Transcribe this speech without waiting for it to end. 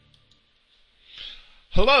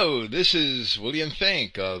Hello, this is William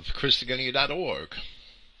Fink of Christogenea.org,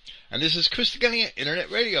 and this is Christogenea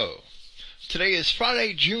Internet Radio. Today is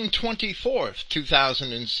Friday, June 24th,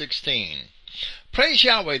 2016. Praise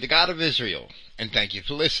Yahweh, the God of Israel, and thank you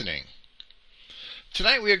for listening.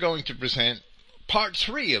 Tonight we are going to present part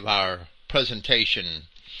 3 of our presentation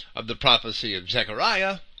of the prophecy of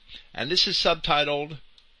Zechariah, and this is subtitled,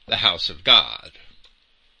 The House of God.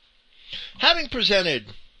 Having presented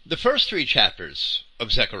the first 3 chapters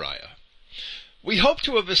of Zechariah, we hope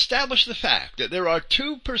to have established the fact that there are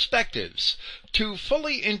 2 perspectives to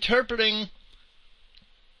fully interpreting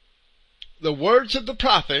the words of the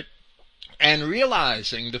prophet and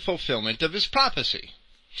realizing the fulfillment of his prophecy.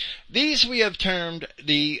 These we have termed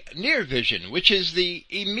the near vision, which is the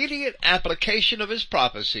immediate application of his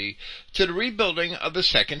prophecy to the rebuilding of the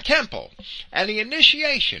second temple and the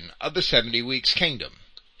initiation of the 70 weeks kingdom,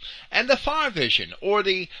 and the far vision, or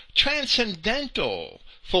the transcendental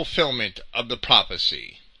fulfillment of the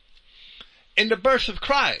prophecy in the birth of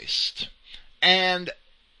Christ and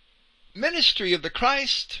ministry of the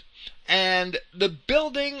Christ and the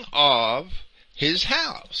building of his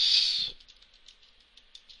house,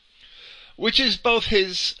 which is both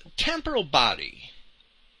his temporal body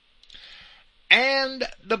and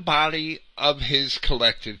the body of his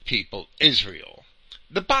collective people, Israel,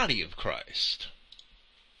 the body of Christ.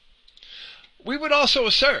 We would also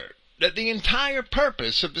assert that the entire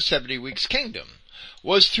purpose of the 70 weeks kingdom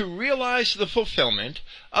was to realize the fulfillment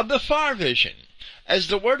of the far vision, as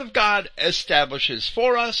the Word of God establishes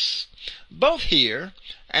for us, both here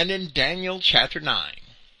and in Daniel chapter 9,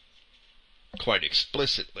 quite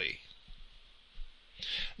explicitly.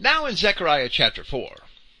 Now in Zechariah chapter 4,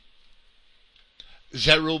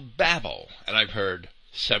 Zerubbabel, and I've heard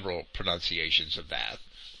several pronunciations of that,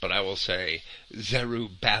 but I will say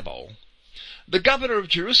Zerubbabel, the governor of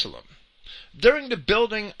Jerusalem, during the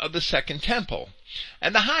building of the second temple,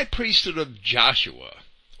 and the high priesthood of Joshua,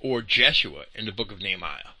 or Jeshua in the book of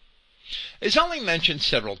Nehemiah, is only mentioned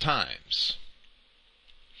several times.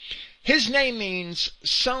 His name means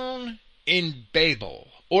sown in Babel,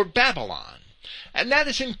 or Babylon, and that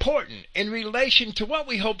is important in relation to what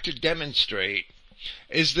we hope to demonstrate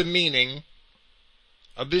is the meaning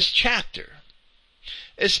of this chapter,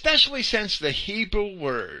 especially since the Hebrew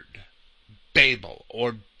word Babel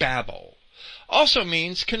or Babel also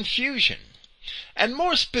means confusion, and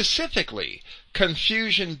more specifically,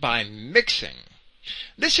 confusion by mixing.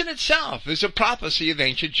 This in itself is a prophecy of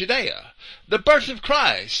ancient Judea, the birth of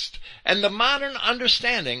Christ, and the modern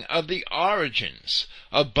understanding of the origins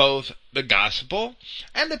of both the gospel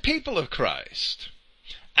and the people of Christ.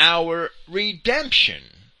 Our redemption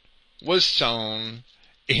was sown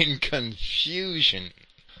in confusion.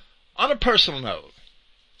 On a personal note,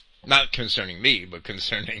 not concerning me, but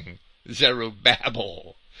concerning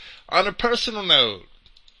Zerubbabel. On a personal note,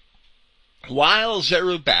 while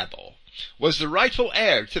Zerubbabel was the rightful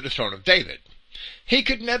heir to the throne of David, he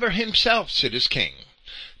could never himself sit as king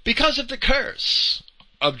because of the curse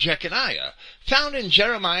of Zechariah found in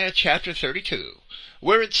Jeremiah chapter 32,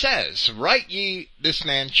 where it says, "Write ye this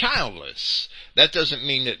man childless." That doesn't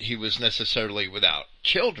mean that he was necessarily without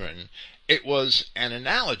children. It was an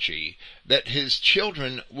analogy that his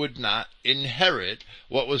children would not inherit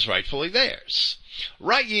what was rightfully theirs.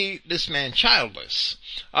 "Write ye this man childless.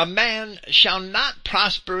 A man shall not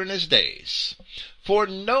prosper in his days. For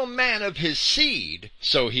no man of his seed,"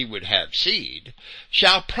 so he would have seed,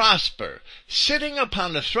 "shall prosper, sitting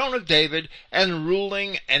upon the throne of David and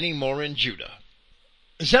ruling any more in Judah."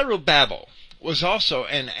 Zerubbabel was also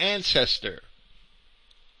an ancestor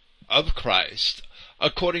of Christ,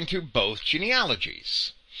 according to both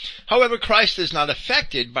genealogies. However, Christ is not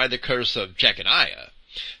affected by the curse of Zechariah,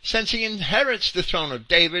 since he inherits the throne of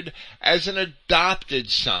David as an adopted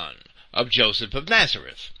son of Joseph of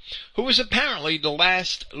Nazareth, who was apparently the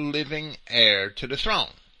last living heir to the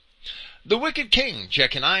throne. The wicked king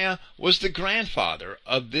Jeconiah was the grandfather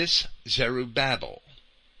of this Zerubbabel.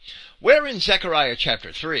 Where in Zechariah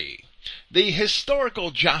chapter 3, the historical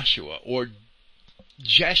Joshua, or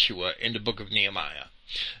Jeshua in the book of Nehemiah,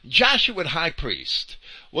 Joshua the high priest,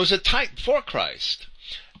 was a type for Christ,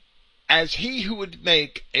 as he who would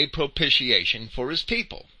make a propitiation for his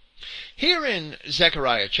people. Here in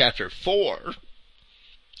Zechariah chapter 4,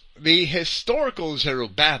 the historical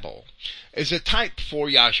Zerubbabel is a type for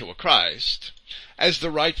Yahshua Christ, as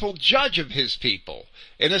the rightful judge of his people,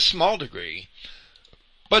 in a small degree,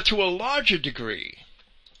 but to a larger degree,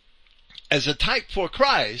 as a type for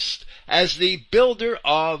Christ, as the builder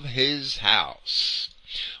of his house,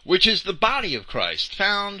 which is the body of Christ,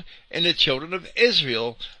 found in the children of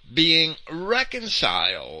Israel being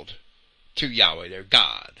reconciled to Yahweh their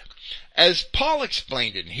God. As Paul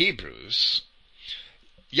explained in Hebrews,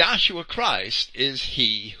 Yahshua Christ is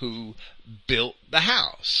he who built the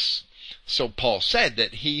house. So Paul said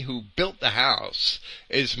that he who built the house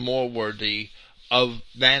is more worthy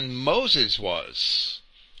than Moses was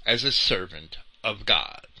as a servant of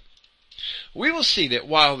God. We will see that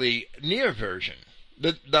while the near vision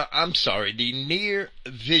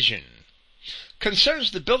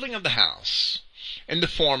concerns the building of the house in the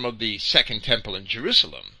form of the second temple in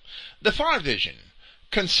Jerusalem, the far vision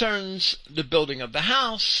concerns the building of the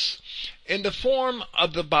house in the form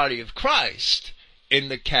of the body of Christ in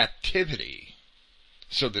the captivity.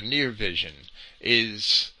 So the near vision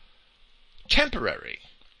is temporary,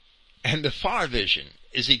 and the far vision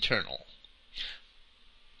is eternal.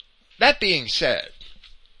 That being said,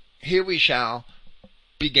 here we shall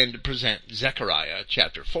begin to present Zechariah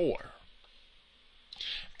chapter 4.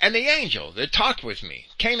 And the angel that talked with me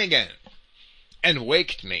came again, and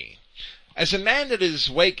waked me, as a man that is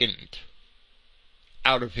wakened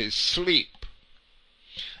out of his sleep.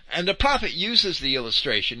 And the prophet uses the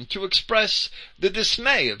illustration to express the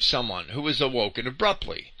dismay of someone who is awoken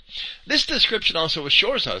abruptly. This description also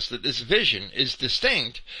assures us that this vision is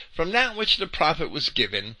distinct from that which the prophet was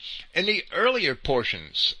given in the earlier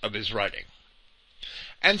portions of his writing.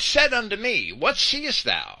 And said unto me, What seest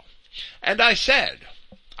thou? And I said,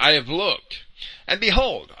 I have looked, and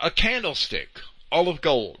behold, a candlestick, all of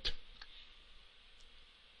gold,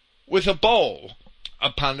 with a bowl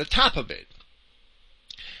upon the top of it,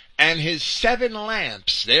 and his 7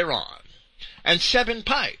 lamps thereon, and 7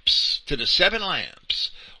 pipes to the 7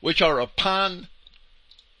 lamps, which are upon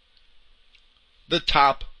the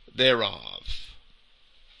top thereof.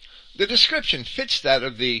 The description fits that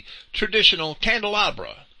of the traditional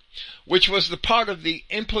candelabra, which was the part of the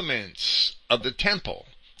implements of the temple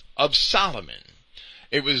of Solomon.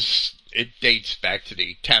 It dates back to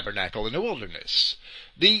the tabernacle in the wilderness.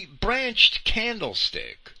 The branched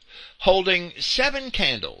candlestick holding 7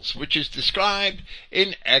 candles, which is described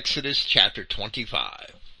in Exodus chapter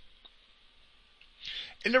 25.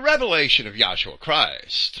 In the revelation of Yahshua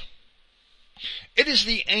Christ, it is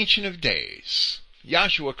the Ancient of Days,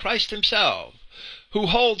 Yahshua Christ himself, who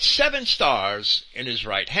holds 7 stars in his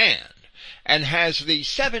right hand, and has the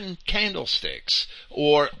 7 candlesticks,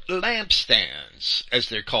 or lampstands, as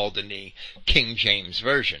they're called in the King James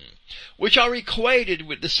Version, which are equated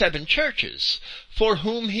with the 7 churches, for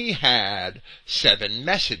whom he had 7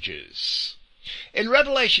 messages. In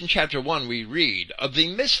Revelation chapter 1 we read of the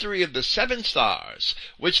mystery of the 7 stars,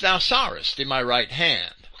 which thou sawest in my right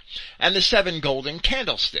hand, and the 7 golden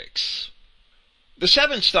candlesticks. The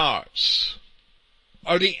 7 stars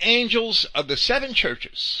are the angels of the 7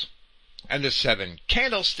 churches, and the 7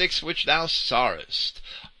 candlesticks which thou sawest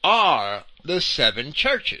are the 7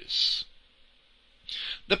 churches.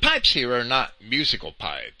 The pipes here are not musical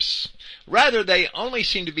pipes. Rather, they only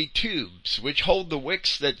seem to be tubes which hold the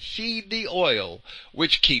wicks that feed the oil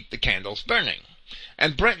which keep the candles burning.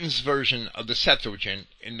 And Brenton's version of the Septuagint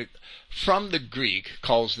from the Greek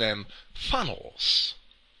calls them funnels.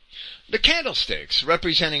 The candlesticks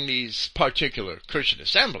representing these particular Christian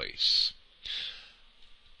assemblies.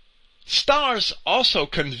 Stars also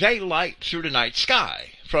convey light through the night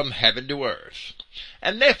sky, from heaven to earth,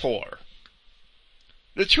 and therefore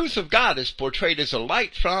the truth of God is portrayed as a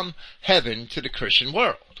light from heaven to the Christian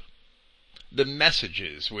world. The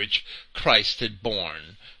messages which Christ had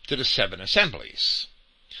borne to the 7 assemblies.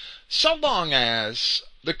 So long as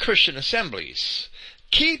the Christian assemblies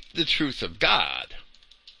keep the truth of God,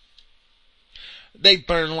 they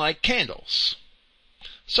burn like candles.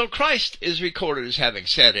 So Christ is recorded as having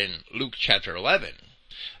said in Luke chapter 11,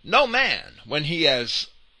 No man, when he has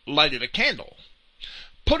lighted a candle,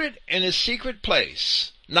 put it in a secret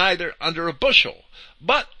place, neither under a bushel,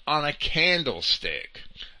 but on a candlestick,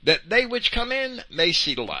 that they which come in may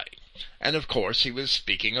see the light. And of course he was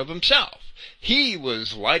speaking of himself. He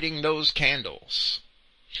was lighting those candles.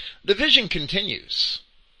 The vision continues.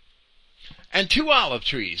 And 2 olive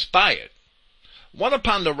trees by it, one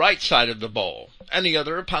upon the right side of the bowl, and the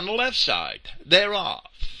other upon the left side thereof.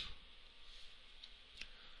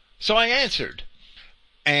 So I answered,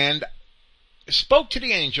 and spoke to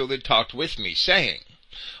the angel that talked with me, saying,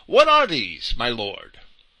 What are these, my Lord?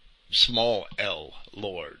 Small L,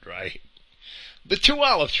 Lord, right? The 2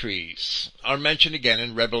 olive trees are mentioned again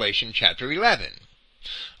in Revelation chapter 11,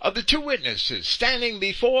 of the 2 witnesses standing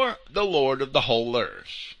before the Lord of the whole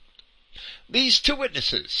earth. These 2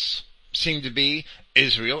 witnesses seem to be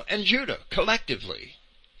Israel and Judah collectively.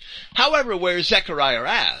 However, where Zechariah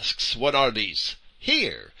asks, What are these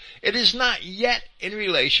here. It is not yet in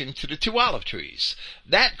relation to the 2 olive trees.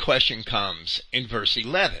 That question comes in verse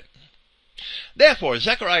 11. Therefore,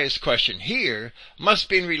 Zechariah's question here must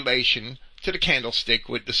be in relation to the candlestick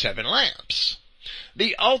with the 7 lamps.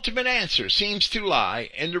 The ultimate answer seems to lie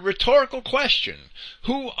in the rhetorical question,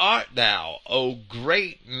 "Who art thou, O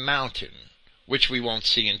great mountain?" which we won't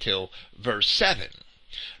see until verse 7.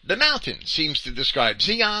 The mountain seems to describe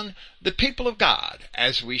Zion, the people of God,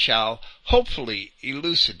 as we shall hopefully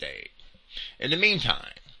elucidate. In the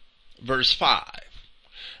meantime, verse 5.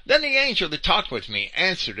 Then the angel that talked with me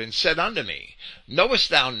answered and said unto me, Knowest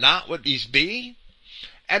thou not what these be?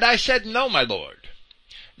 And I said, No, my Lord.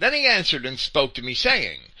 Then he answered and spoke to me,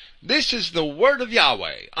 saying, This is the word of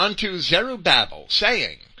Yahweh unto Zerubbabel,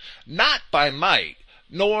 saying, Not by might,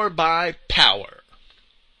 nor by power,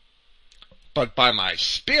 but by my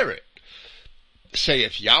Spirit,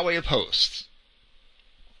 saith Yahweh of hosts.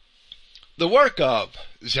 The work of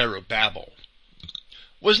Zerubbabel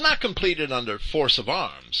was not completed under force of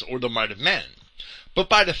arms or the might of men, but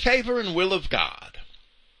by the favor and will of God,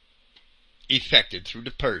 effected through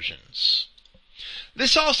the Persians.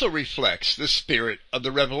 This also reflects the spirit of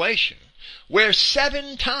the revelation, where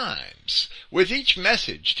 7 times, with each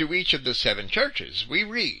message to each of the 7 churches, we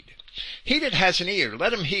read, He that has an ear,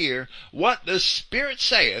 let him hear what the Spirit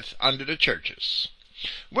saith unto the churches.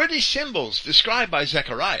 Where these symbols described by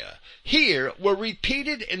Zechariah here were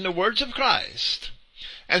repeated in the words of Christ,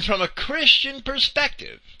 and from a Christian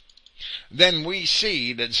perspective, then we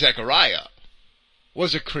see that Zechariah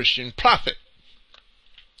was a Christian prophet.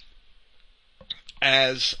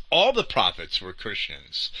 As all the prophets were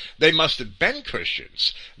Christians, they must have been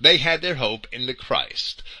Christians. They had their hope in the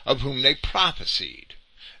Christ, of whom they prophesied.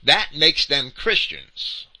 That makes them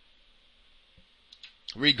Christians,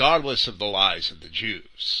 regardless of the lies of the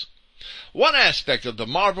Jews. One aspect of the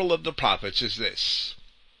marvel of the prophets is this.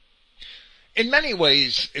 In many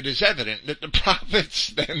ways, it is evident that the prophets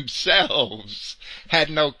themselves had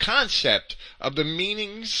no concept of the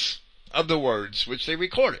meanings of the words which they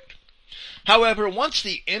recorded. However, once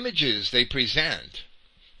the images they present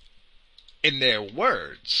in their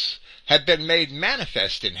words have been made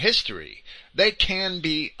manifest in history, they can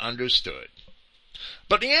be understood.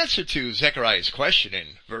 But the answer to Zechariah's question in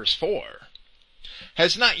verse 4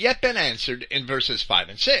 has not yet been answered in verses 5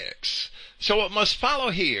 and 6, so it must follow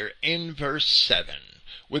here in verse 7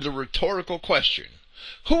 with a rhetorical question.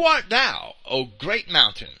 Who art thou, O great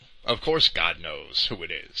mountain? Of course God knows who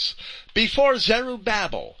it is. Before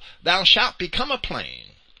Zerubbabel thou shalt become a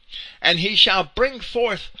plain, and he shall bring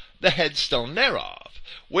forth the headstone thereof,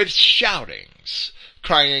 with shoutings,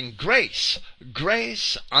 crying, Grace,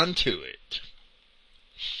 grace unto it.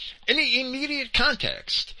 In the immediate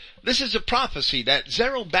context, this is a prophecy that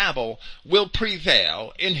Zerubbabel will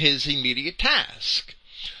prevail in his immediate task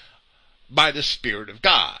by the Spirit of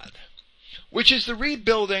God, which is the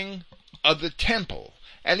rebuilding of the temple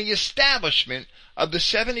and the establishment of the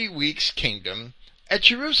 70 weeks kingdom at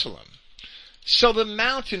Jerusalem. So the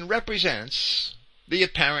mountain represents the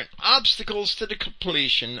apparent obstacles to the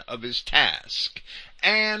completion of his task,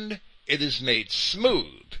 and it is made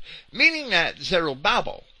smooth, meaning that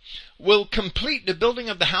Zerubbabel will complete the building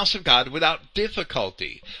of the house of God without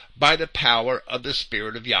difficulty by the power of the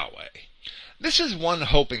Spirit of Yahweh. This is one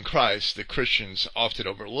hope in Christ that Christians often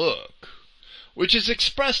overlook, which is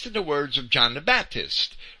expressed in the words of John the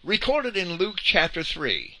Baptist, recorded in Luke chapter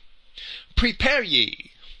 3. Prepare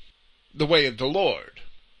ye the way of the Lord.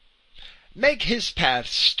 Make his path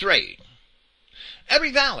straight.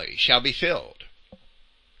 Every valley shall be filled,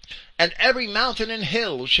 and every mountain and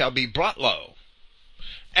hill shall be brought low,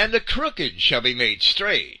 and the crooked shall be made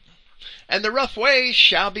straight, and the rough way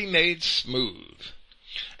shall be made smooth,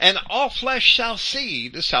 and all flesh shall see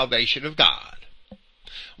the salvation of God.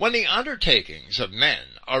 When the undertakings of men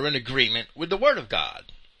are in agreement with the Word of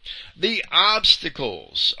God, the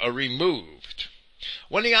obstacles are removed.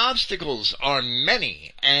 When the obstacles are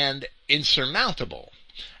many and insurmountable,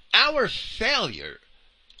 our failure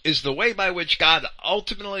is the way by which God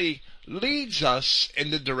ultimately leads us in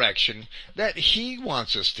the direction that He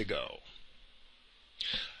wants us to go.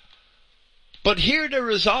 But here there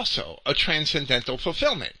is also a transcendental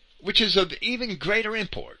fulfillment, which is of even greater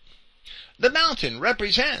import. The mountain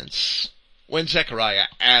represents, when Zechariah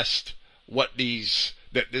asked what this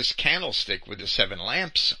candlestick with the 7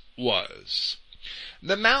 lamps was,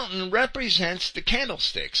 the mountain represents the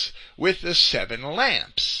candlesticks with the 7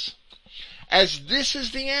 lamps, as this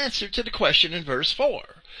is the answer to the question in verse 4,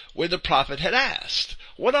 where the prophet had asked,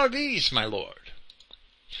 What are these, my Lord?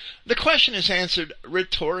 The question is answered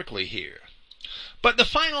rhetorically here, but the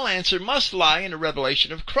final answer must lie in the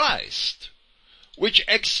revelation of Christ, which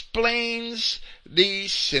explains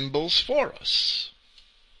these symbols for us.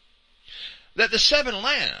 That the 7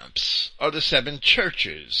 lamps are the 7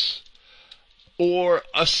 churches, or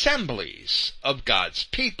assemblies of God's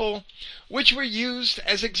people, which were used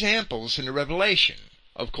as examples in the Revelation.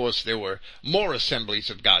 Of course, there were more assemblies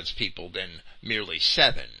of God's people than merely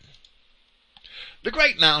 7. The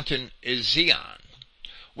great mountain is Zion,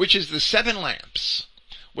 which is the 7 lamps,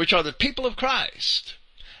 which are the people of Christ.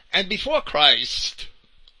 And before Christ,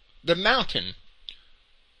 the mountain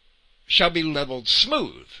shall be leveled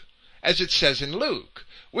smooth, as it says in Luke,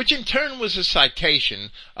 which in turn was a citation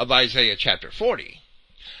of Isaiah chapter 40.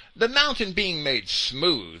 The mountain being made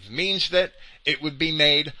smooth means that it would be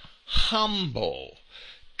made humble,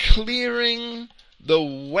 clearing the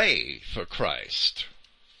way for Christ.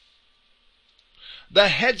 The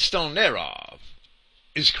headstone thereof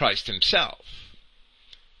is Christ himself,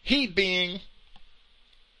 he being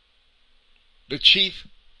the chief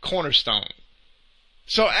cornerstone.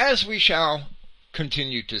 So as we shall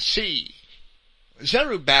continue to see,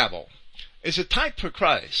 Zerubbabel is a type for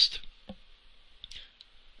Christ,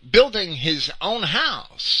 building his own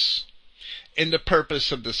house in the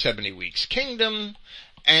purpose of the 70 weeks kingdom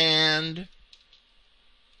and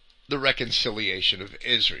the reconciliation of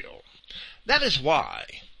Israel. That is why,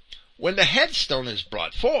 when the headstone is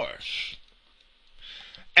brought forth,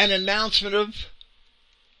 an announcement of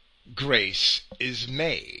grace is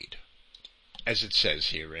made, as it says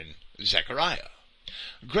here in Zechariah.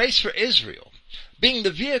 Grace for Israel, being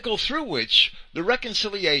the vehicle through which the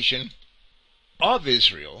reconciliation of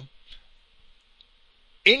Israel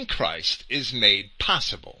in Christ is made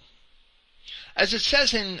possible. As it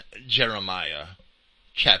says in Jeremiah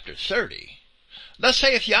chapter 30, thus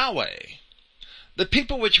saith Yahweh, the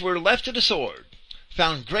people which were left to the sword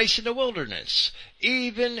found grace in the wilderness,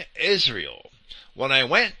 even Israel, when I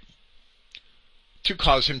went to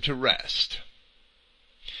cause him to rest.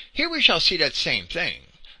 Here we shall see that same thing,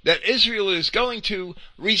 that Israel is going to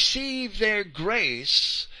receive their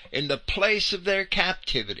grace in the place of their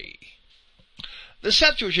captivity. The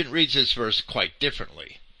Septuagint reads this verse quite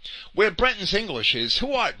differently, where Brenton's English is,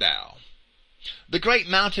 who art thou? The great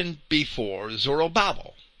mountain before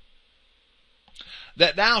Zerubbabel,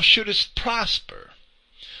 that thou shouldest prosper.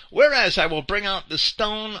 Whereas I will bring out the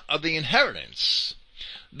stone of the inheritance,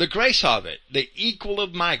 the grace of it, the equal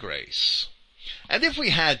of my grace. And if we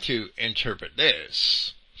had to interpret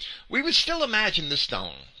this, we would still imagine the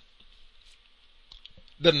stone,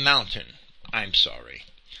 the mountain,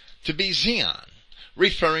 to be Zion,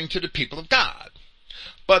 referring to the people of God.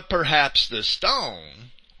 But perhaps the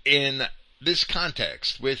stone, in this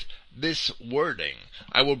context, with this wording,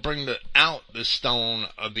 I will bring out the stone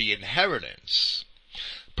of the inheritance.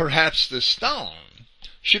 Perhaps the stone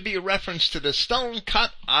should be a reference to the stone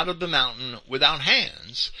cut out of the mountain without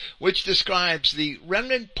hands, which describes the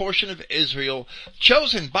remnant portion of Israel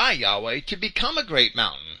chosen by Yahweh to become a great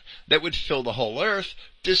mountain that would fill the whole earth,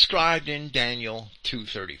 described in Daniel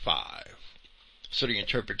 2:35. So the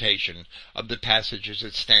interpretation of the passage as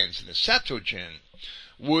it stands in the Septuagint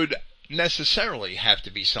would necessarily have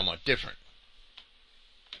to be somewhat different.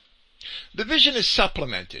 The vision is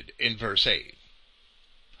supplemented in verse 8.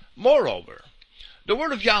 Moreover, the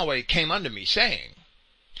word of Yahweh came unto me, saying,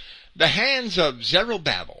 the hands of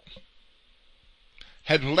Zerubbabel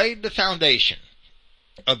have laid the foundation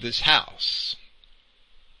of this house.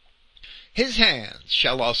 His hands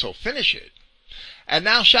shall also finish it, and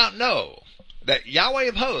thou shalt know that Yahweh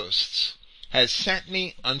of hosts has sent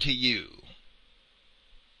me unto you.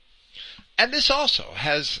 And this also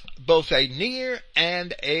has both a near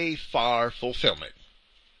and a far fulfillment.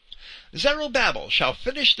 Zerubbabel shall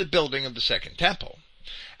finish the building of the second temple,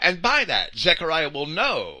 and by that Zechariah will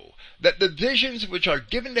know that the visions which are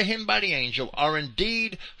given to him by the angel are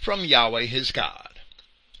indeed from Yahweh his God.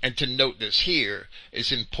 And to note this here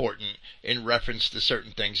is important in reference to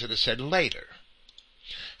certain things that are said later.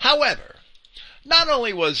 However, not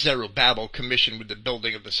only was Zerubbabel commissioned with the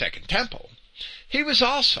building of the second temple, he was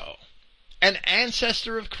also an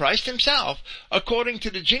ancestor of Christ himself, according to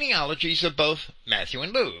the genealogies of both Matthew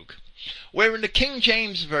and Luke, where in the King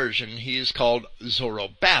James Version he is called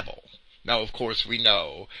Zorobabel. Now, of course, we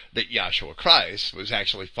know that Yahshua Christ was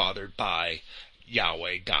actually fathered by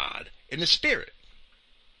Yahweh God in the Spirit.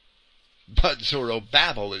 But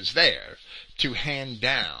Zorobabel is there to hand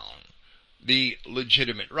down the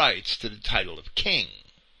legitimate rights to the title of king,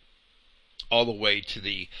 all the way to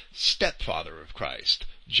the stepfather of Christ,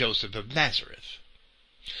 Joseph of Nazareth.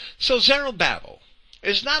 So Zerubbabel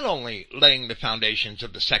is not only laying the foundations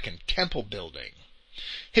of the second temple building,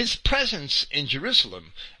 his presence in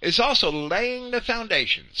Jerusalem is also laying the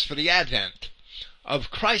foundations for the advent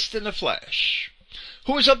of Christ in the flesh,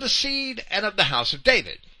 who is of the seed and of the house of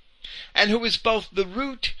David, and who is both the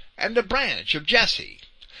root and the branch of Jesse.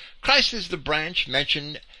 Christ is the branch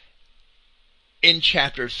mentioned in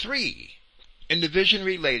chapter 3, in the vision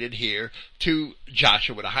related here to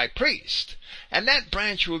Joshua the high priest. And that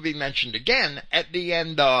branch will be mentioned again at the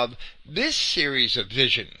end of this series of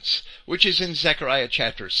visions, which is in Zechariah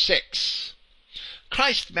chapter 6.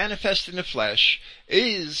 Christ manifest in the flesh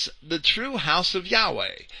is the true house of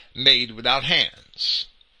Yahweh, made without hands,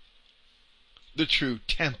 the true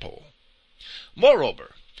temple.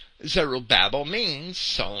 Moreover, Zerubbabel means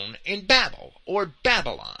sown in Babel, or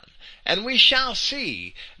Babylon, and we shall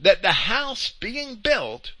see that the house being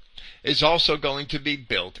built is also going to be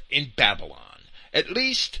built in Babylon, at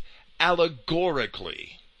least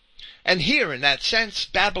allegorically. And here, in that sense,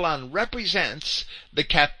 Babylon represents the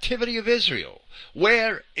captivity of Israel,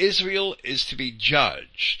 where Israel is to be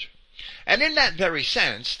judged. And in that very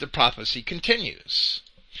sense, the prophecy continues.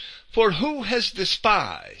 For who has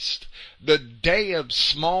despised the day of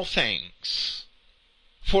small things?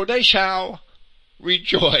 For they shall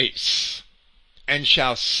rejoice, and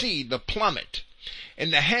shall see the plummet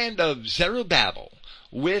in the hand of Zerubbabel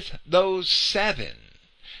with those 7.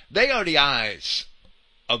 They are the eyes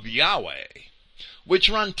of Yahweh, which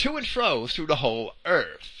run to and fro through the whole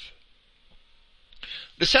earth.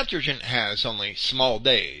 The Septuagint has only small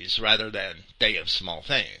days rather than day of small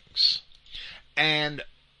things. And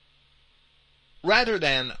rather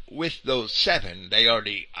than with those 7, they are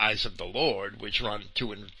the eyes of the Lord, which run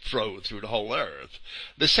to and fro through the whole earth.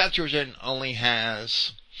 The Septuagint only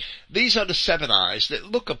has, these are the 7 eyes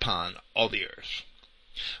that look upon all the earth.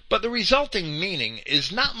 But the resulting meaning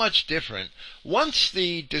is not much different once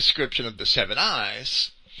the description of the 7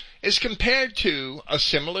 eyes is compared to a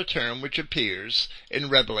similar term which appears in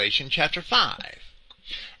Revelation chapter 5.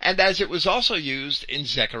 And as it was also used in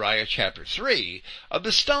Zechariah chapter 3 of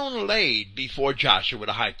the stone laid before Joshua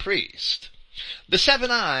the high priest. The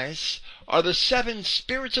 7 eyes are the 7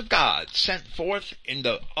 spirits of God sent forth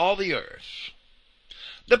into all the earth.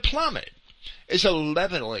 The plummet is a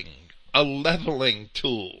leveling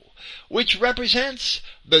tool, which represents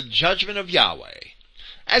the judgment of Yahweh,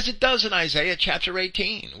 as it does in Isaiah chapter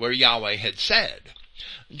 18, where Yahweh had said,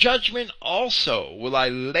 "Judgment also will I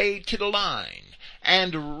lay to the line,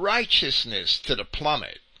 and righteousness to the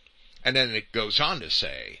plummet." And then it goes on to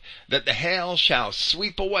say that the hail shall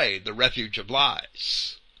sweep away the refuge of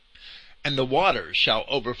lies, and the waters shall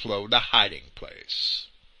overflow the hiding place.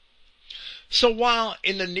 So while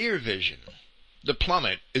in the near vision, the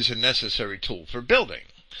plummet is a necessary tool for building,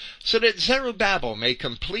 so that Zerubbabel may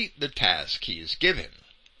complete the task he is given,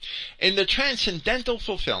 in the transcendental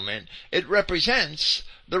fulfillment, it represents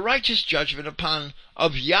the righteous judgment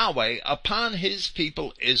of Yahweh upon his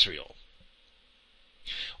people Israel,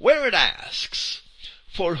 where it asks,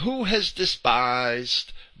 "For who has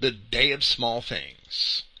despised the day of small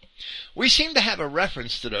things?" We seem to have a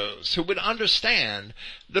reference to those who would understand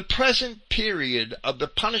the present period of the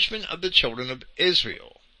punishment of the children of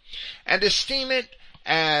Israel, and esteem it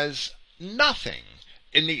as nothing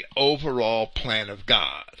in the overall plan of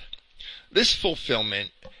God. This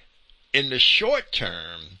fulfillment in the short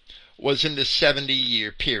term was in the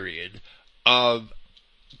 70-year period of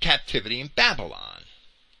captivity in Babylon,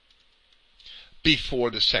 before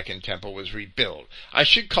the second temple was rebuilt. I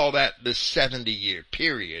should call that the 70-year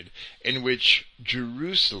period in which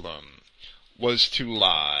Jerusalem was to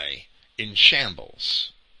lie in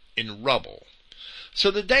shambles, in rubble.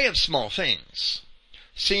 So the day of small things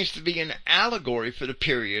seems to be an allegory for the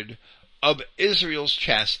period of Israel's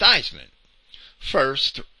chastisement.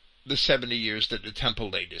 First, the 70 years that the temple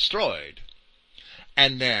lay destroyed,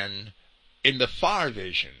 and then, in the far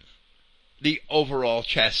vision, the overall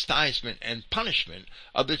chastisement and punishment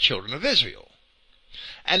of the children of Israel.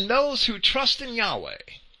 And those who trust in Yahweh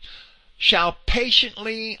shall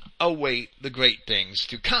patiently await the great things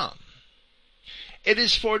to come. It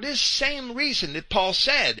is for this same reason that Paul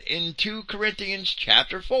said in 2 Corinthians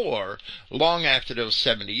chapter 4, long after those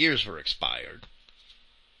 70 years were expired,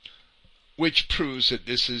 which proves that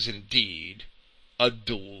this is indeed a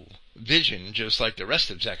dual vision, just like the rest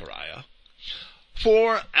of Zechariah.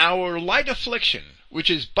 "For our light affliction,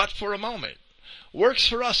 which is but for a moment, works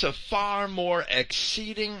for us a far more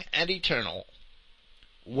exceeding and eternal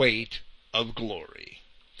weight of glory."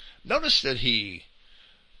 Notice that he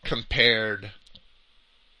compared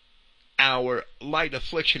our light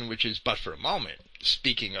affliction, which is but for a moment,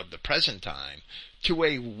 speaking of the present time, to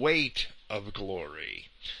a weight of glory.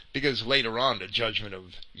 Because later on the judgment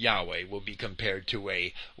of Yahweh will be compared to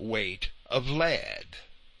a weight of lead.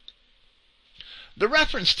 The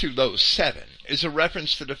reference to those 7 is a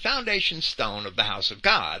reference to the foundation stone of the house of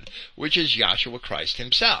God, which is Yahshua Christ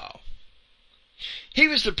himself. He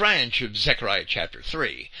was the branch of Zechariah chapter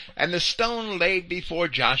 3, and the stone laid before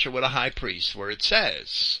Joshua the high priest, where it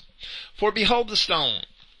says, "For behold the stone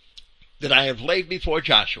that I have laid before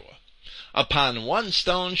Joshua. Upon one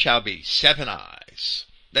stone shall be 7 eyes."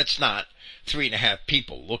 That's not 3.5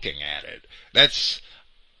 people looking at it. That's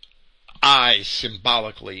eyes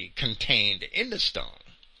symbolically contained in the stone.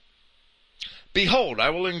 "Behold, I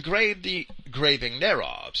will engrave the graving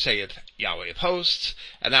thereof, saith Yahweh of hosts,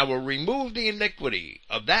 and I will remove the iniquity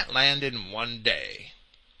of that land in one day."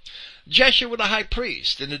 Jeshua the high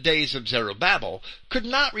priest in the days of Zerubbabel could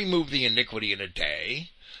not remove the iniquity in a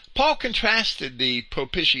day. Paul contrasted the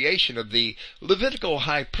propitiation of the Levitical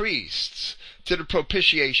high priests to the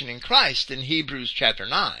propitiation in Christ in Hebrews chapter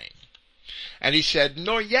 9. And he said,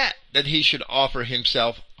 "Nor yet that he should offer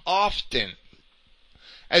himself often,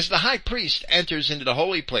 as the high priest enters into the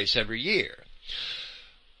holy place every year,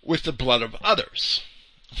 with the blood of others.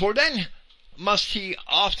 For then must he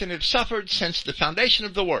often have suffered since the foundation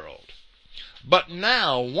of the world. But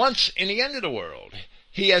now, once in the end of the world,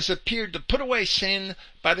 he has appeared to put away sin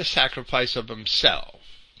by the sacrifice of himself,"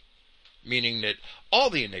 meaning that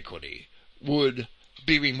all the iniquity would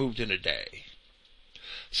be removed in a day.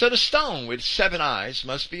 So the stone with 7 eyes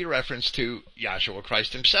must be a reference to Yahshua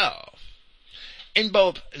Christ himself, in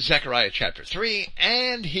both Zechariah chapter 3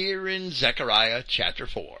 and here in Zechariah chapter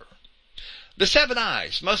 4. The 7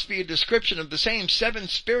 eyes must be a description of the same 7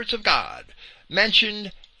 spirits of God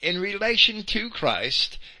mentioned in relation to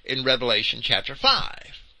Christ in Revelation chapter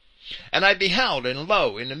 5. "And I beheld, and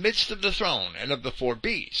lo, in the midst of the throne and of the 4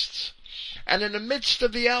 beasts, and in the midst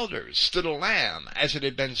of the elders stood a lamb as it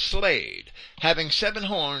had been slain, having 7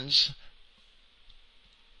 horns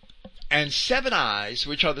and 7 eyes,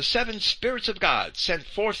 which are the 7 spirits of God sent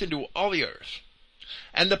forth into all the earth."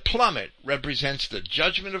 And the plummet represents the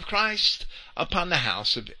judgment of Christ upon the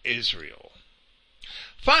house of Israel.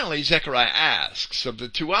 Finally, Zechariah asks of the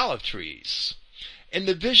 2 olive trees in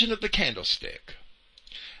the vision of the candlestick.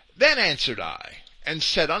 "Then answered I, and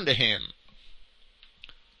said unto him,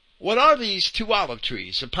 What are these 2 olive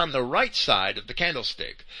trees upon the right side of the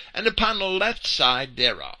candlestick, and upon the left side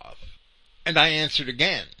thereof? And I answered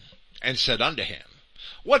again, and said unto him,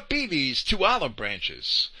 What be these 2 olive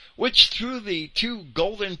branches, which through the 2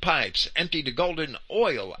 golden pipes empty the golden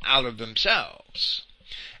oil out of themselves?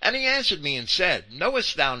 And he answered me and said,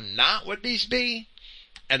 Knowest thou not what these be?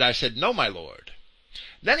 And I said, No, my Lord.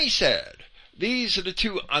 Then he said, These are the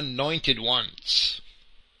 2 anointed ones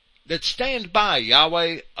that stand by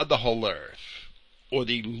Yahweh of the whole earth," or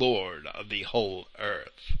the Lord of the whole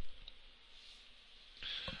earth.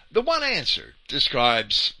 The one answer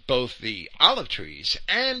describes both the olive trees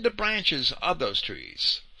and the branches of those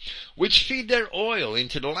trees, which feed their oil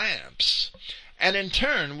into the lamps, and in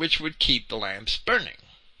turn which would keep the lamps burning.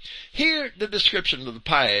 Here the description of the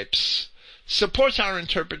pipes supports our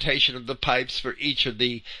interpretation of the pipes for each of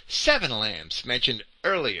the 7 lamps mentioned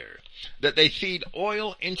earlier, that they feed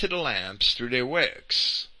oil into the lamps through their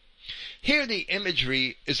wicks. Here the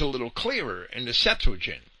imagery is a little clearer in the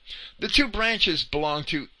Septuagint. The 2 branches belong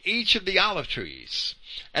to each of the olive trees,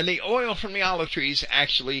 and the oil from the olive trees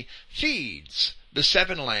actually feeds the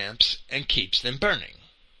 7 lamps and keeps them burning.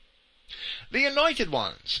 The anointed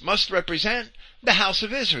ones must represent the house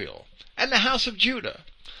of Israel and the house of Judah,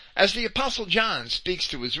 as the Apostle John speaks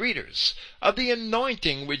to his readers of the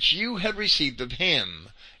anointing which you have received of him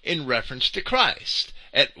in reference to Christ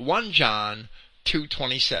at 1 John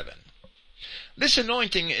 2:27. This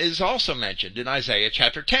anointing is also mentioned in Isaiah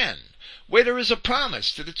chapter 10, where there is a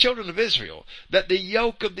promise to the children of Israel that the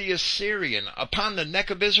yoke of the Assyrian upon the neck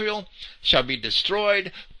of Israel shall be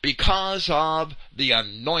destroyed because of the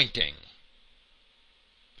anointing.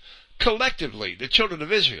 Collectively, the children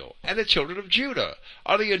of Israel and the children of Judah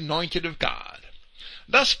are the anointed of God.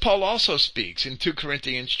 Thus Paul also speaks in 2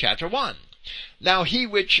 Corinthians chapter 1. Now he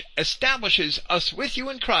which establishes us with you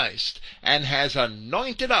in Christ and has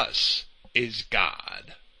anointed us is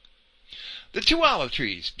God. The 2 olive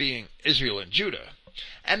trees being Israel and Judah,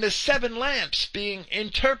 and the 7 lamps being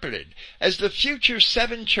interpreted as the future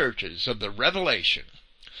 7 churches of the Revelation.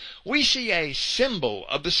 We see a symbol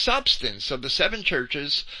of the substance of the 7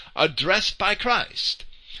 churches addressed by Christ,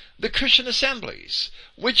 the Christian assemblies,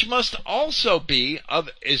 which must also be of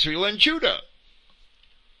Israel and Judah.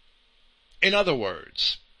 In other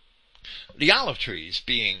words, the olive trees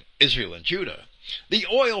being Israel and Judah, the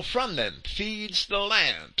oil from them feeds the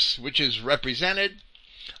lamps, which represent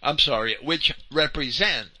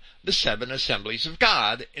the 7 assemblies of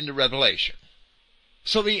God in the Revelation.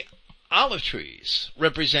 So the olive trees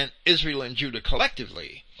represent Israel and Judah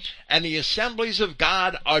collectively, and the assemblies of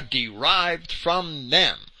God are derived from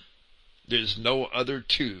them. There's no other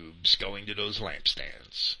tubes going to those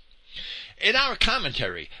lampstands. In our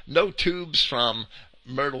commentary, no tubes from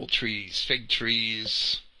myrtle trees, fig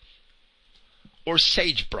trees, or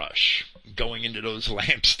sagebrush going into those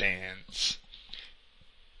lampstands.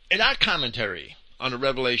 In our commentary on the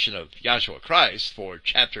revelation of Yahshua Christ for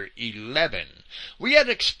chapter 11, we had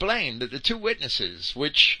explained that the two witnesses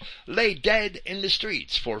which lay dead in the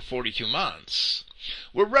streets for 42 months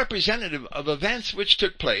were representative of events which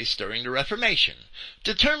took place during the Reformation,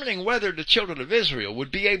 determining whether the children of Israel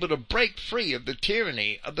would be able to break free of the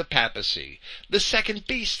tyranny of the papacy, the second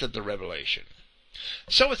beast of the Revelation.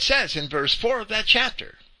 So it says in verse 4 of that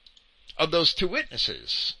chapter, of those two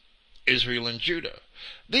witnesses, Israel and Judah,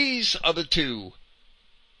 these are the two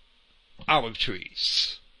olive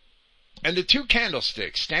trees, and the two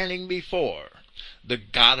candlesticks standing before the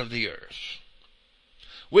God of the earth.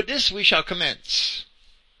 With this we shall commence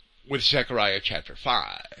with Zechariah chapter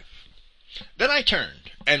 5. Then I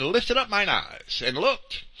turned and lifted up mine eyes and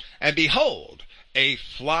looked, and behold, a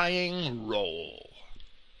flying roll.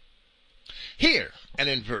 Here, and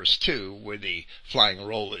in verse 2, where the flying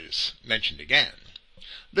roll is mentioned again,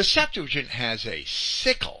 the Septuagint has a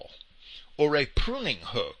sickle or a pruning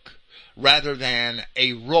hook rather than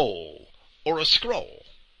a roll or a scroll.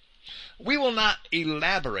 We will not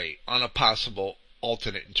elaborate on a possible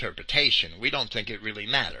alternate interpretation. We don't think it really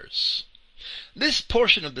matters. This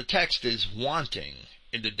portion of the text is wanting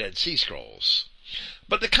in the Dead Sea Scrolls,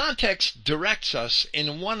 but the context directs us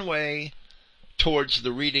in one way towards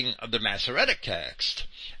the reading of the Masoretic text,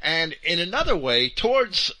 and in another way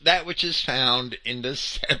towards that which is found in the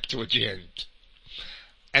Septuagint.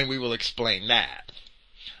 And we will explain that.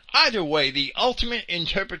 Either way, the ultimate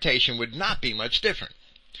interpretation would not be much different.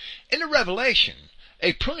 In the Revelation,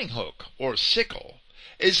 a pruning hook or sickle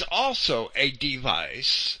is also a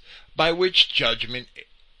device by which judgment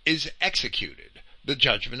is executed, the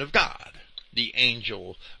judgment of God, the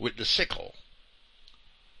angel with the sickle,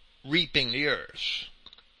 reaping the earth.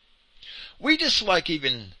 We dislike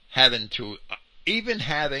even having to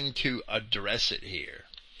address it here,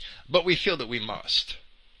 but we feel that we must.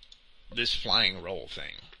 This flying roll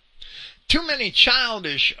thing. Too many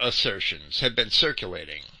childish assertions have been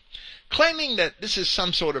circulating, claiming that this is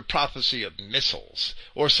some sort of prophecy of missiles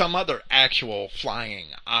or some other actual flying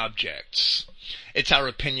objects. It's our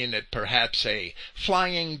opinion that perhaps a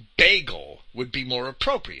flying bagel would be more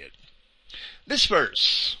appropriate. This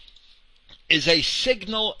verse is a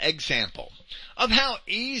signal example of how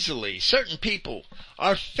easily certain people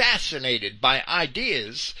are fascinated by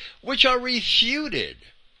ideas which are refuted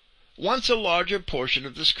once a larger portion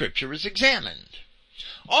of the scripture is examined.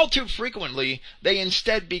 All too frequently, they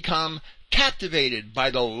instead become captivated by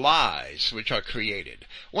the lies which are created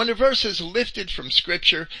when a verse is lifted from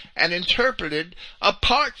scripture and interpreted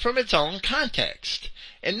apart from its own context.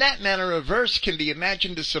 In that manner, a verse can be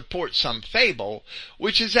imagined to support some fable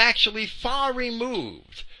which is actually far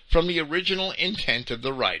removed from the original intent of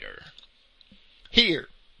the writer. Here,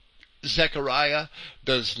 Zechariah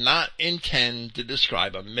does not intend to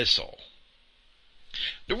describe a missile.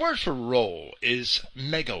 The word for roll is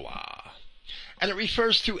megillah, and it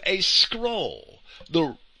refers to a scroll,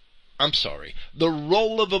 the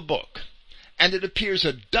roll of a book, and it appears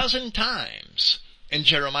a dozen times in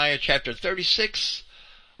Jeremiah chapter 36,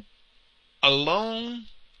 alone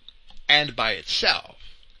and by itself,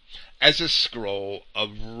 as a scroll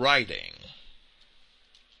of writing.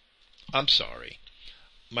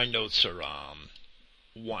 My notes are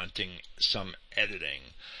wanting some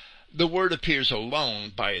editing. The word appears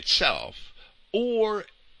alone by itself, or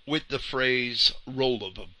with the phrase roll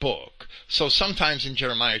of a book. So sometimes in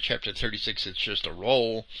Jeremiah chapter 36 it's just a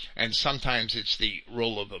roll, and sometimes it's the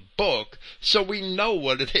roll of a book, so we know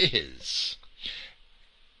what it is.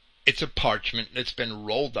 It's a parchment that's been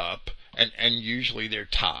rolled up, and usually they're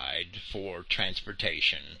tied for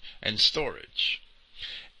transportation and storage.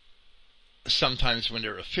 Sometimes when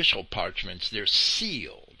they're official parchments, they're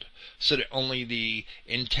sealed so that only the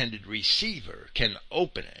intended receiver can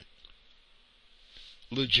open it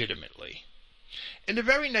legitimately. In the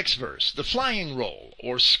very next verse, the flying roll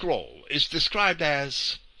or scroll is described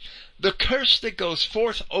as the curse that goes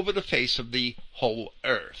forth over the face of the whole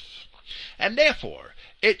earth. And therefore,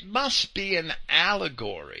 it must be an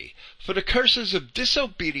allegory for the curses of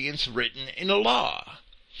disobedience written in the law,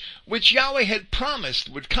 which Yahweh had promised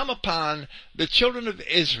would come upon the children of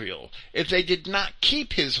Israel if they did not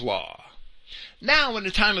keep his law. Now, in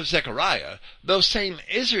the time of Zechariah, those same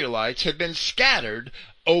Israelites had been scattered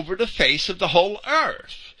over the face of the whole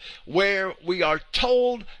earth, where we are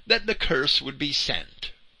told that the curse would be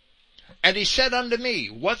sent. And he said unto me,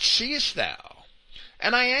 What seest thou?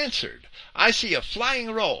 And I answered, I see a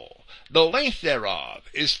flying roll. The length thereof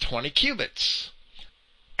is 20 cubits,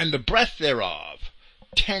 and the breadth thereof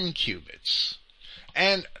 10 cubits.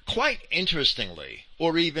 And quite interestingly,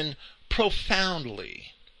 or even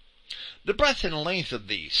profoundly, the breadth and length of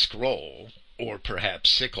the scroll, or perhaps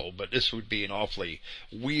sickle, but this would be an awfully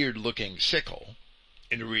weird-looking sickle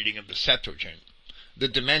in the reading of the Septuagint. The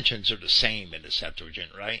dimensions are the same in the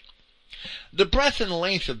Septuagint, right? The breadth and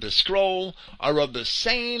length of the scroll are of the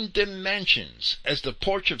same dimensions as the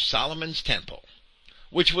porch of Solomon's temple,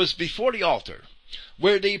 which was before the altar,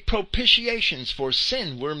 where the propitiations for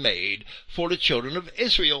sin were made for the children of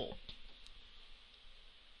Israel.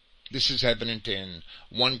 This is evident in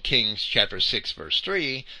 1 Kings chapter 6 verse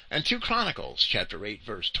 3 and 2 Chronicles chapter 8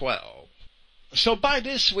 verse 12. So by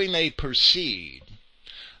this we may proceed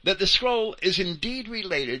that the scroll is indeed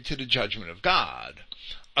related to the judgment of God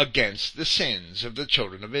against the sins of the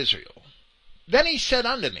children of Israel. Then he said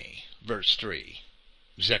unto me, verse 3,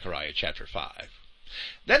 Zechariah chapter 5.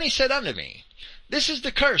 Then he said unto me, This is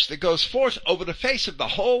the curse that goes forth over the face of the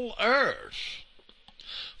whole earth.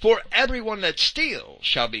 For everyone that steals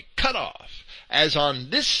shall be cut off, as on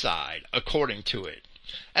this side according to it,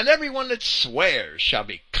 and everyone that swears shall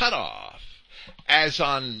be cut off, as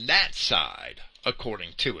on that side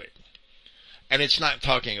according to it. And it's not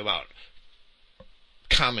talking about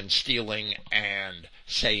common stealing and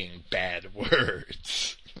saying bad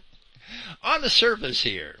words. On the surface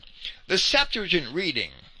here, the Septuagint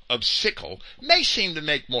reading of sickle may seem to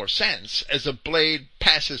make more sense, as a blade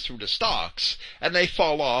passes through the stalks and they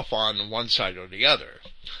fall off on one side or the other.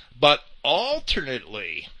 But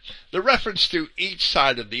alternately, the reference to each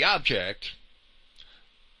side of the object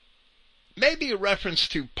may be a reference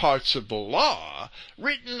to parts of the law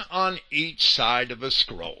written on each side of a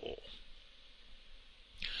scroll.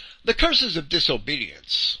 The curses of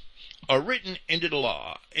disobedience are written into the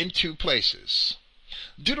law in two places: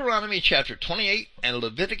 Deuteronomy chapter 28 and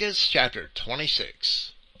Leviticus chapter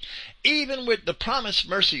 26. Even with the promised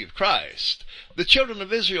mercy of Christ, the children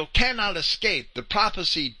of Israel cannot escape the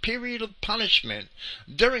prophesied period of punishment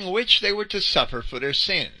during which they were to suffer for their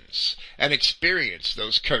sins and experience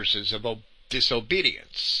those curses of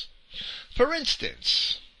disobedience. For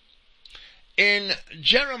instance, in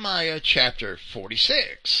Jeremiah chapter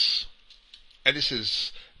 46, and this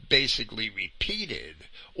is basically repeated,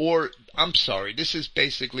 this is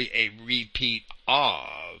basically a repeat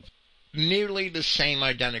of nearly the same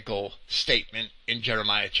identical statement in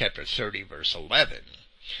Jeremiah chapter 30 verse 11.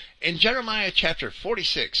 In Jeremiah chapter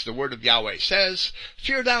 46, the word of Yahweh says,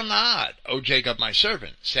 Fear thou not, O Jacob my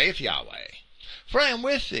servant, saith Yahweh, for I am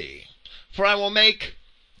with thee, for I will make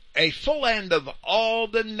a full end of all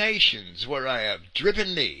the nations where I have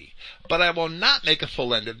driven thee, but I will not make a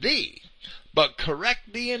full end of thee, but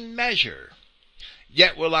correct thee in measure.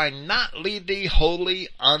 Yet will I not leave thee wholly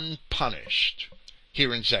unpunished.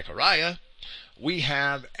 Here in Zechariah, we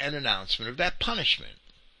have an announcement of that punishment,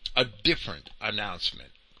 a different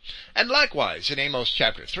announcement. And likewise, in Amos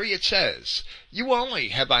chapter 3, it says, You only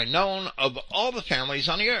have I known of all the families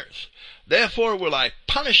on the earth. Therefore will I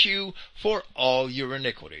punish you for all your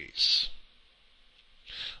iniquities.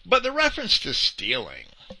 But the reference to stealing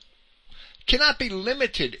cannot be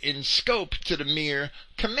limited in scope to the mere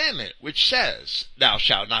commandment which says, Thou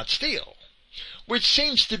shalt not steal, which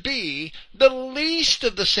seems to be the least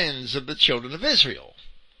of the sins of the children of Israel,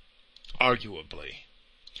 arguably.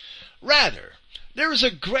 Rather, there is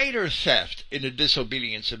a greater theft in the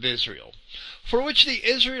disobedience of Israel, for which the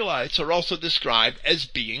Israelites are also described as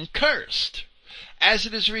being cursed, as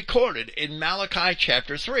it is recorded in Malachi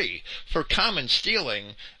chapter 3. For common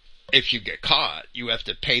stealing, if you get caught, you have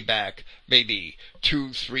to pay back maybe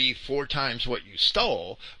 2, 3, 4 times what you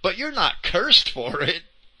stole, but you're not cursed for it.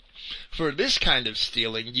 For this kind of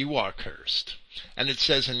stealing, you are cursed. And it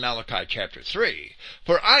says in Malachi chapter 3,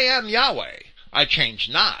 For I am Yahweh, I change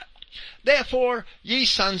not. Therefore, ye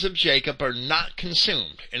sons of Jacob are not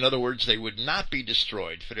consumed. In other words, they would not be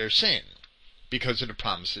destroyed for their sin, because of the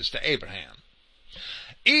promises to Abraham.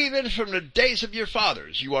 Even from the days of your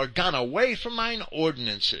fathers you are gone away from mine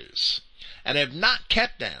ordinances, and have not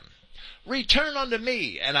kept them. Return unto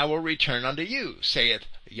me, and I will return unto you, saith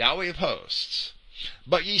Yahweh of hosts.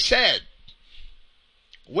 But ye said,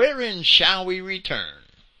 Wherein shall we return?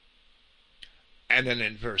 And then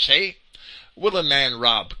in verse 8, Will a man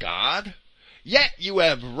rob God? Yet you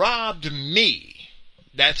have robbed me.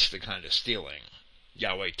 That's the kind of stealing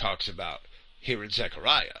Yahweh talks about here in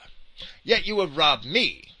Zechariah. Yet you have robbed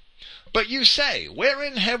me. But you say,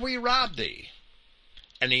 Wherein have we robbed thee?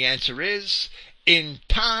 And the answer is, in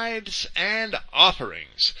tithes and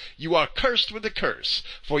offerings. You are cursed with a curse,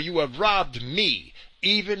 for you have robbed me,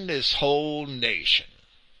 even this whole nation.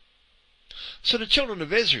 So the children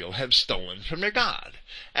of Israel have stolen from their God,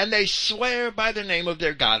 and they swear by the name of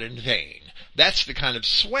their God in vain. That's the kind of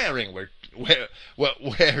swearing we're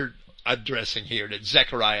addressing here, that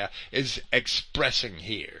Zechariah is expressing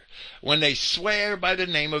here, when they swear by the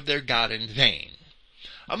name of their God in vain.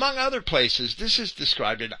 Among other places, this is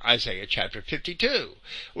described in Isaiah chapter 52,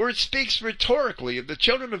 where it speaks rhetorically of the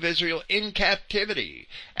children of Israel in captivity.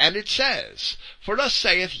 And it says, "For thus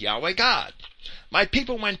saith Yahweh God, my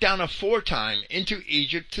people went down aforetime into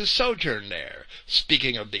Egypt to sojourn there,"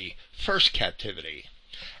 speaking of the first captivity.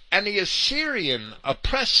 "And the Assyrian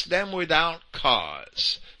oppressed them without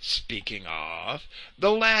cause," speaking of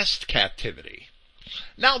the last captivity.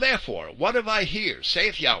 "Now therefore, what have I here,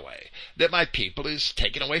 saith Yahweh, that my people is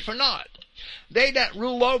taken away for naught? They that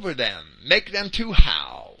rule over them make them to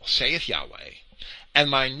howl, saith Yahweh, and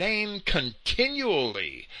my name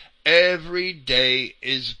continually every day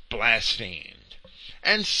is blasphemed."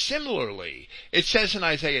 And similarly, it says in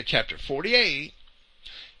Isaiah chapter 48,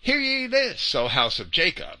 "Hear ye this, O house of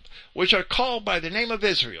Jacob, which are called by the name of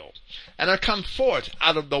Israel, and are come forth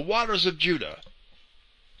out of the waters of Judah,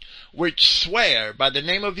 which swear by the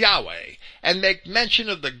name of Yahweh, and make mention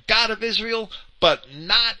of the God of Israel, but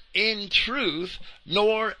not in truth,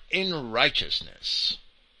 nor in righteousness."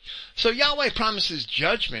 So Yahweh promises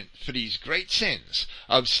judgment for these great sins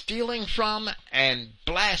of stealing from and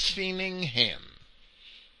blaspheming him.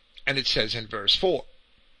 And it says in verse 4,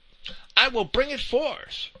 "I will bring it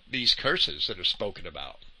forth," these curses that are spoken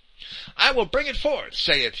about. "I will bring it forth,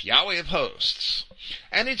 saith Yahweh of hosts,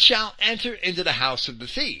 and it shall enter into the house of the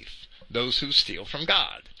thief," those who steal from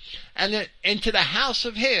God, "and into the house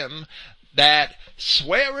of him that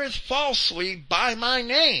sweareth falsely by my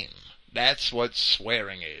name." That's what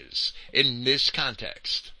swearing is in this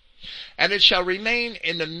context. "And it shall remain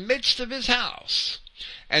in the midst of his house,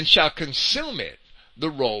 and shall consume it, the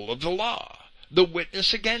roll of the law, the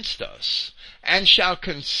witness against us, and shall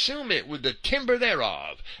consume it with the timber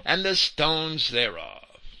thereof, and the stones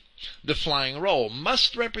thereof." The flying roll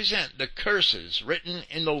must represent the curses written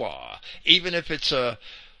in the law, even if it's a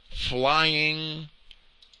flying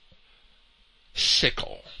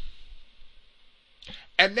sickle.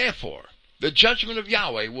 "And therefore, the judgment of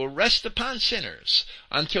Yahweh will rest upon sinners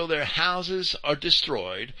until their houses are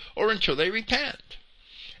destroyed, or until they repent."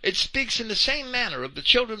 It speaks in the same manner of the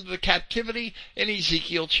children of the captivity in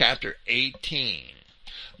Ezekiel chapter 18.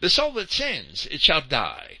 "The soul that sins, it shall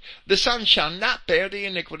die. The son shall not bear the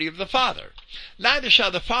iniquity of the father, neither shall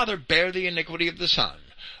the father bear the iniquity of the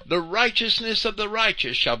son. The righteousness of the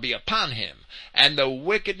righteous shall be upon him, and the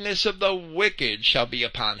wickedness of the wicked shall be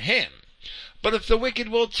upon him. But if the wicked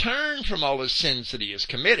will turn from all his sins that he has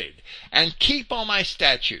committed, and keep all my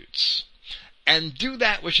statutes, and do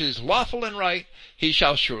that which is lawful and right, he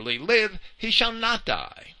shall surely live, he shall not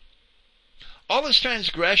die. All his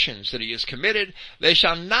transgressions that he has committed, they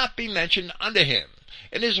shall not be mentioned unto him.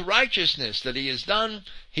 In his righteousness that he has done,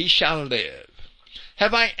 he shall live.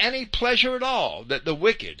 Have I any pleasure at all that the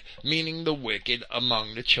wicked," meaning the wicked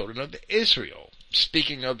among the children of Israel,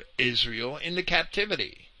 speaking of Israel in the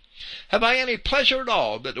captivity, "have I any pleasure at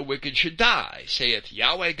all that the wicked should die, saith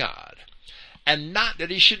Yahweh God, and not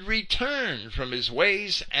that he should return from his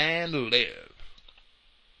ways and live."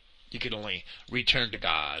 You could only return to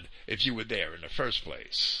God if you were there in the first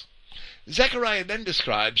place. Zechariah then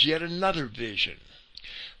describes yet another vision.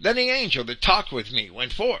 "Then the angel that talked with me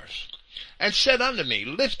went forth, and said unto me,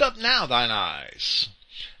 Lift up now thine eyes,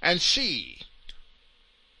 and see,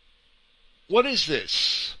 what is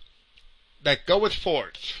this that goeth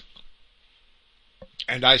forth?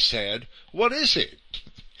 And I said, What is it?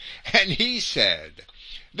 And he said,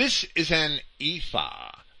 This is an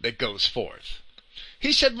ephah that goes forth.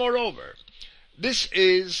 He said, moreover, this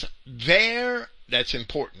is their," that's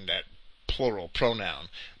important, that plural pronoun,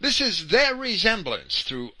 "this is their resemblance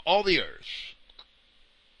through all the earth."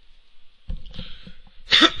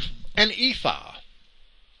 An ephah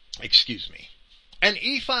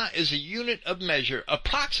is a unit of measure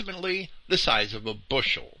approximately the size of a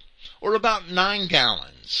bushel, or about 9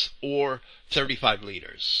 gallons, or 35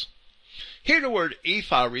 liters. Here the word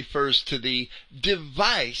ephah refers to the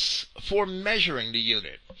device for measuring the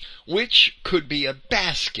unit, which could be a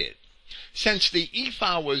basket, since the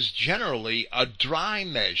ephah was generally a dry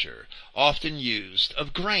measure, often used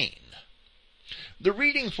of grain. The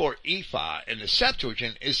reading for ephah in the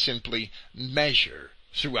Septuagint is simply measure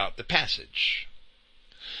throughout the passage.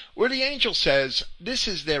 Where the angel says, "This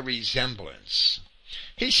is their resemblance,"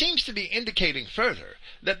 He seems to be indicating further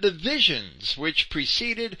that the visions which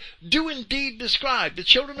preceded do indeed describe the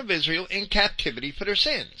children of Israel in captivity for their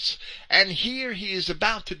sins, and here he is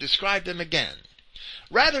about to describe them again.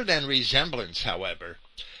 Rather than resemblance, however,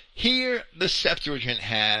 here the Septuagint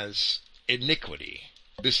has iniquity.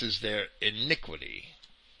 This is their iniquity.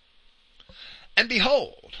 And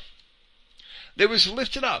behold, there was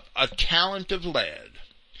lifted up a talent of lead,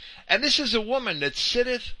 and this is a woman that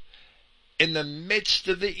sitteth in the midst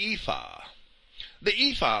of the ephah. The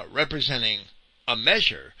ephah representing a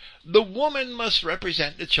measure, the woman must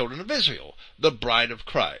represent the children of Israel, the bride of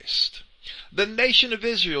Christ. The nation of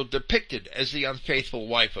Israel depicted as the unfaithful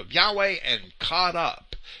wife of Yahweh and caught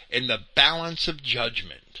up in the balance of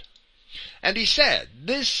judgment. And he said,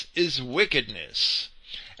 "This is wickedness."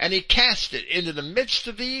 And he cast it into the midst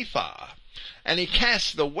of the ephah, and he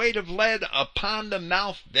cast the weight of lead upon the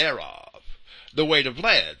mouth thereof. The weight of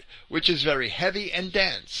lead, which is very heavy and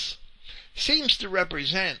dense, seems to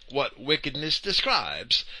represent what wickedness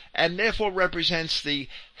describes, and therefore represents the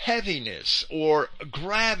heaviness or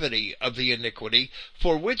gravity of the iniquity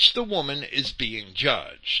for which the woman is being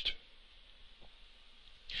judged.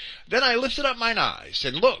 Then I lifted up mine eyes,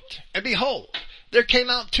 and looked, and behold, there came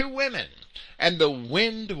out 2 women, and the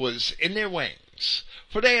wind was in their wings,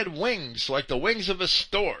 for they had wings like the wings of a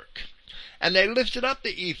stork, and they lifted up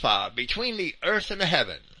the ephah between the earth and the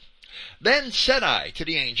heaven. Then said I to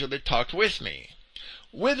the angel that talked with me,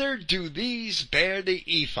 "Whither do these bear the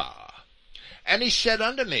ephah?" And he said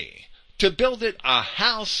unto me, "To build it a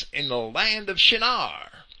house in the land of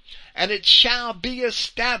Shinar, and it shall be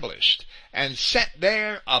established, and set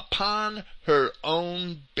there upon her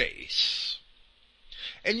own base."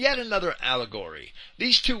 And yet another allegory.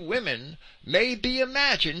 These 2 women may be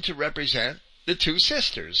imagined to represent the 2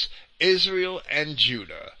 sisters, Israel and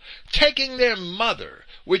Judah, taking their mother,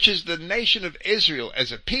 which is the nation of Israel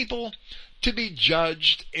as a people, to be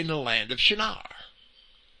judged in the land of Shinar,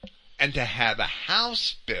 and to have a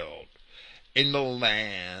house built in the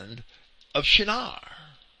land of Shinar.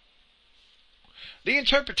 The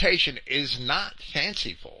interpretation is not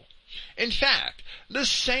fanciful. In fact, the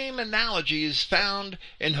same analogy is found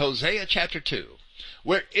in Hosea chapter 2,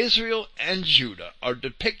 where Israel and Judah are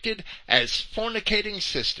depicted as fornicating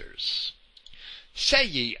sisters. "Say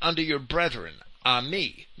ye unto your brethren, Ah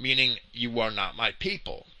me," meaning you are not my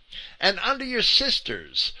people, "and unto your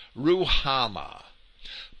sisters, Ruhamah.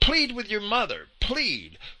 Plead with your mother,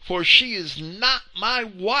 plead, for she is not my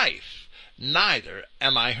wife, neither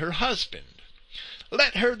am I her husband.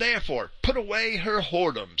 Let her therefore put away her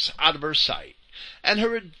whoredoms out of her sight, and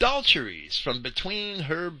her adulteries from between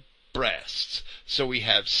her breasts." So we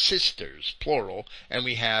have sisters, plural, and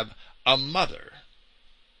we have a mother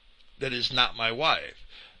that is not my wife.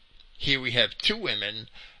 Here we have 2 women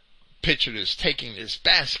pictured as taking this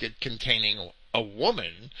basket containing a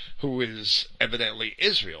woman who is evidently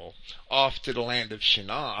Israel off to the land of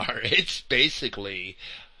Shinar. It's basically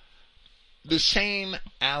the same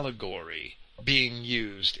allegory being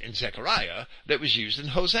used in Zechariah that was used in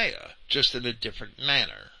Hosea, just in a different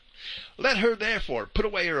manner. "Let her therefore put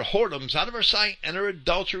away her whoredoms out of her sight, and her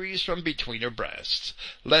adulteries from between her breasts,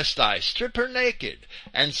 lest I strip her naked,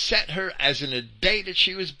 and set her as in a day that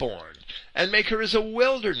she was born, and make her as a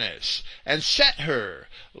wilderness, and set her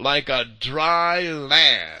like a dry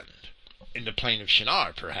land," in the plain of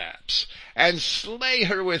Shinar perhaps, "and slay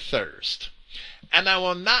her with thirst. And I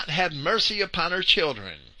will not have mercy upon her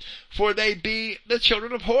children, for they be the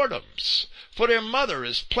children of whoredoms, for their mother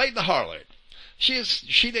has played the harlot.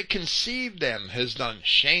 She that conceived them has done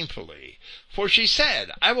shamefully. For she said,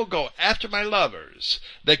 I will go after my lovers,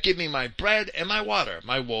 that give me my bread and my water,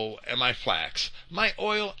 my wool and my flax, my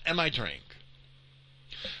oil and my drink."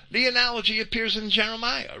 The analogy appears in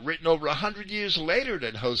Jeremiah, written over 100 years later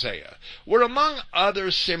than Hosea, where among other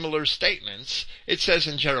similar statements, it says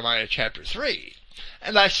in Jeremiah chapter 3,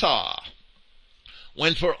 "And I saw,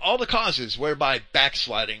 when for all the causes whereby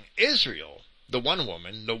backsliding Israel, the one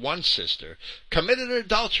woman, the one sister, committed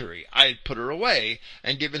adultery, I had put her away,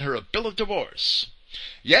 and given her a bill of divorce.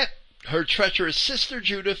 Yet her treacherous sister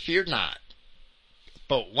Judah feared not,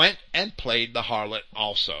 but went and played the harlot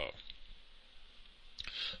also."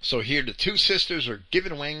 So here the 2 sisters are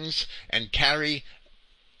given wings and carry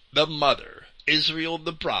the mother, Israel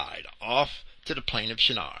the bride, off to the plain of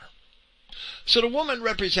Shinar. So the woman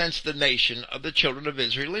represents the nation of the children of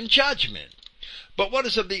Israel in judgment. But what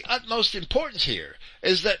is of the utmost importance here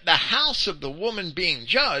is that the house of the woman being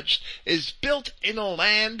judged is built in a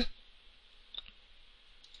land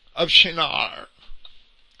of Shinar,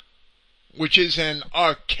 which is an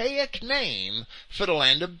archaic name for the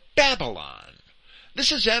land of Babylon.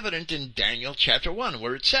 This is evident in Daniel chapter 1,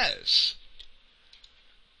 where it says,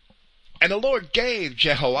 "And the Lord gave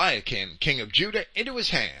Jehoiakim, king of Judah, into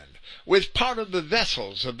his hand, with part of the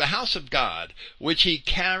vessels of the house of God, which he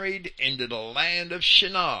carried into the land of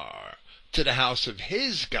Shinar, to the house of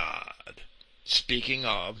his God," speaking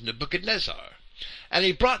of Nebuchadnezzar. "And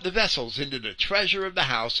he brought the vessels into the treasure of the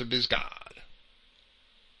house of his God."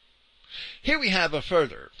 Here we have a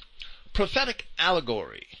further prophetic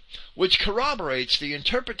allegory, which corroborates the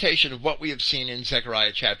interpretation of what we have seen in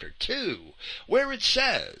Zechariah chapter 2, where it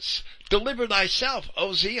says, "Deliver thyself,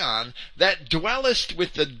 O Zion, that dwellest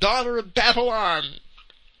with the daughter of Babylon."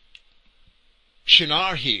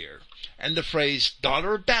 Shinar here, and the phrase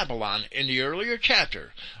daughter of Babylon in the earlier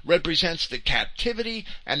chapter, represents the captivity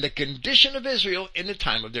and the condition of Israel in the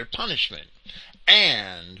time of their punishment,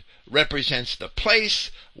 and represents the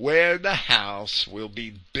place where the house will be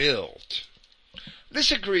built.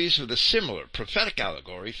 This agrees with a similar prophetic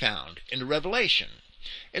allegory found in Revelation.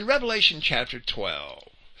 In Revelation chapter 12,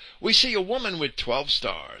 we see a woman with 12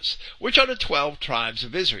 stars, which are the 12 tribes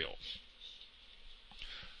of Israel,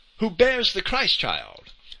 who bears the Christ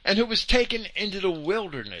child, and who was taken into the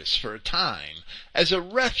wilderness for a time as a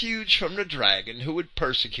refuge from the dragon who would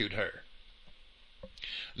persecute her.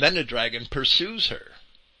 Then the dragon pursues her.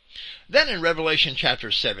 Then in Revelation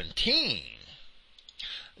chapter 17,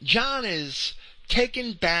 John is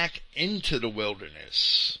taken back into the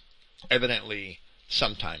wilderness, evidently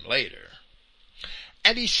sometime later,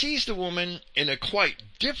 and he sees the woman in a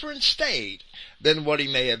quite different state than what he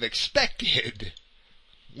may have expected,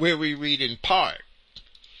 where we read in part,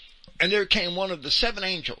 "And there came one of the 7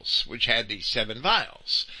 angels, which had these 7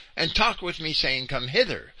 vials, and talked with me, saying, Come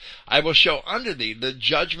hither, I will show unto thee the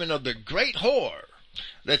judgment of the great whore,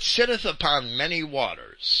 that sitteth upon many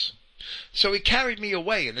waters. So he carried me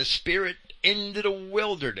away in the spirit into the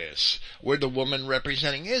wilderness, where the woman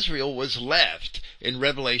representing Israel was left in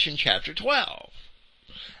Revelation chapter 12.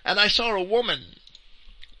 And I saw a woman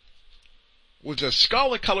with a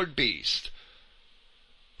scarlet-colored beast,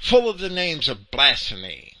 full of the names of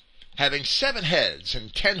blasphemy, having 7 heads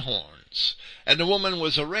and 10 horns. And the woman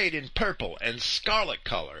was arrayed in purple and scarlet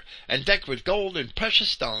color, and decked with gold and precious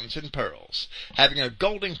stones and pearls, having a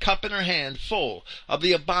golden cup in her hand full of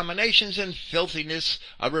the abominations and filthiness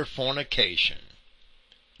of her fornication.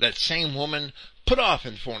 That same woman put off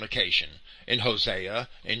in fornication, in Hosea,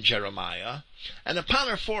 in Jeremiah, and upon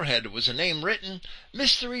her forehead was a name written,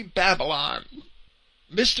 Mystery Babylon,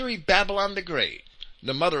 Mystery Babylon the Great,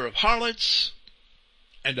 the mother of harlots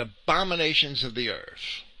and abominations of the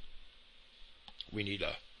earth." We need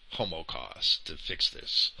a homocaust to fix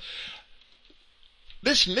this.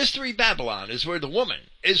 This Mystery Babylon is where the woman,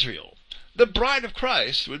 Israel, the bride of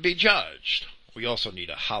Christ, would be judged. We also need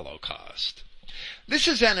a holocaust. This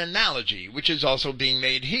is an analogy which is also being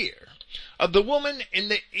made here, of the woman in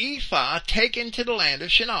the ephah taken to the land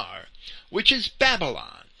of Shinar, which is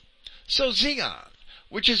Babylon. So Zion,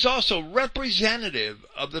 which is also representative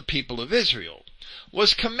of the people of Israel,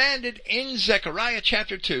 was commanded in Zechariah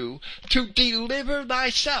chapter 2 to deliver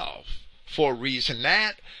thyself, for reason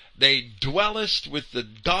that they dwellest with the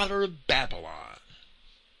daughter of Babylon.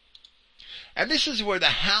 And this is where the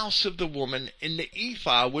house of the woman in the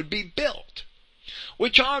ephah would be built,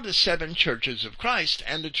 which are the 7 churches of Christ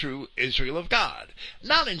and the true Israel of God,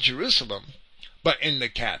 not in Jerusalem, but in the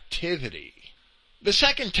captivity. The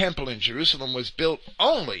second temple in Jerusalem was built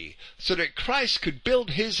only so that Christ could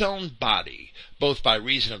build his own body, both by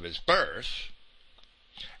reason of his birth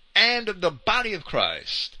and of the body of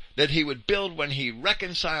Christ that he would build when he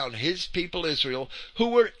reconciled his people Israel, who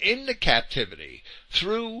were in the captivity,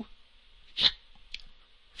 through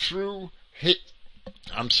his,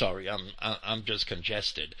 I'm just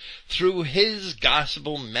congested, through his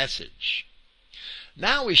gospel message.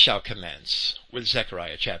 Now we shall commence with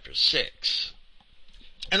Zechariah chapter 6.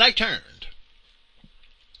 And I turned,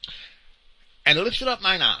 and lifted up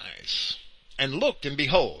mine eyes, and looked, and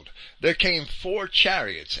behold, there came 4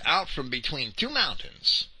 chariots out from between 2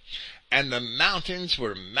 mountains, and the mountains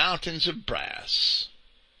were mountains of brass.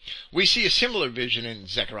 We see a similar vision in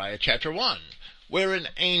Zechariah chapter 1, where an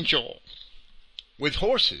angel with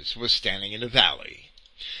horses was standing in a valley.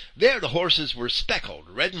 There the horses were speckled,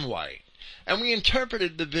 red and white, and we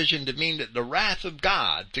interpreted the vision to mean that the wrath of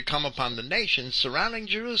God to come upon the nations surrounding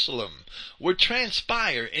Jerusalem would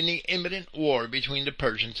transpire in the imminent war between the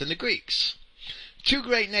Persians and the Greeks. 2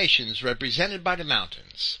 great nations represented by the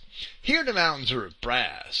mountains. Here the mountains are of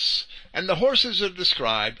brass, and the horses are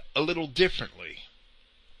described a little differently.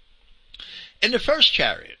 In the first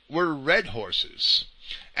chariot were red horses,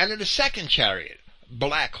 and in the second chariot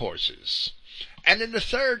black horses. and in the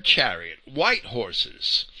third chariot white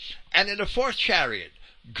horses, and in the fourth chariot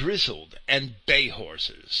grizzled and bay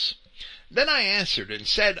horses. Then I answered and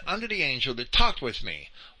said unto the angel that talked with me,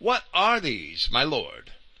 What are these, my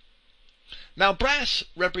Lord? Now brass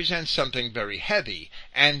represents something very heavy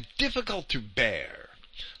and difficult to bear.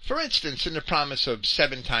 For instance, in the promise of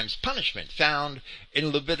 7 times punishment found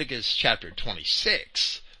in Leviticus chapter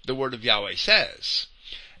 26, the word of Yahweh says,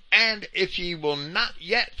 And if ye will not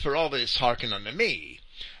yet for all this hearken unto me,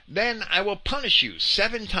 then I will punish you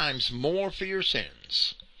 7 times more for your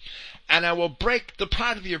sins. And I will break the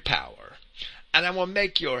pride of your power, and I will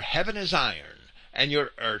make your heaven as iron, and your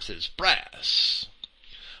earth as brass.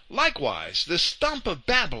 Likewise, the stump of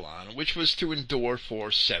Babylon, which was to endure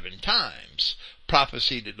for 7 times,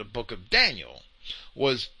 prophesied in the book of Daniel,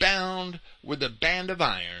 was bound with a band of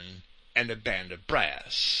iron and a band of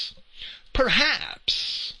brass.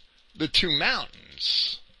 Perhaps the 2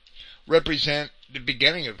 mountains represent the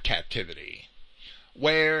beginning of captivity,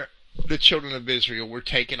 where the children of Israel were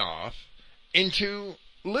taken off into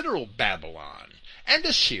literal Babylon and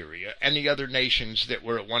Assyria and the other nations that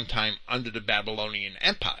were at one time under the Babylonian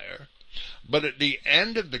Empire. But at the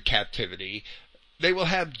end of the captivity, they will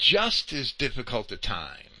have just as difficult a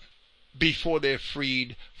time before they're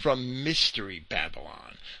freed from Mystery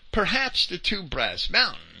Babylon. Perhaps the 2 brass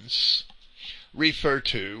mountains refer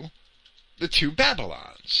to the 2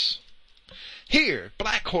 Babylons. Here,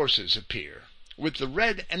 black horses appear with the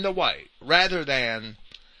red and the white, rather than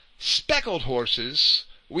speckled horses.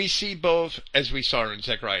 We see both, as we saw in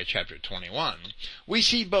Zechariah chapter 21, we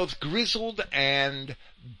see both grizzled and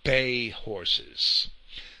bay horses.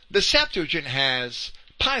 The Septuagint has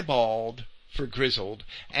piebald for grizzled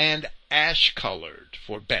and ash-colored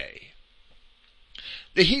for bay.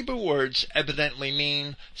 The Hebrew words evidently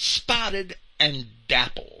mean spotted and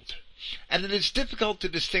dappled, and it is difficult to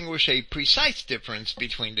distinguish a precise difference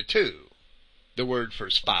between the two, the word for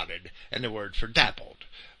spotted and the word for dappled.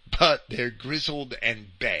 But they're grizzled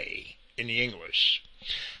and bay in the English.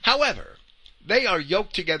 However, they are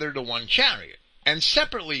yoked together to one chariot, and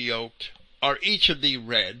separately yoked are each of the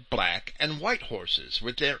red, black, and white horses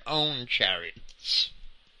with their own chariots.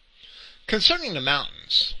 Concerning the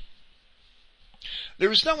mountains,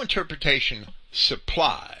 there is no interpretation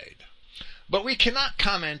supplied, but we cannot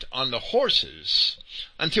comment on the horses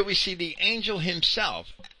until we see the angel himself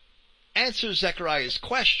answer Zechariah's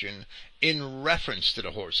question in reference to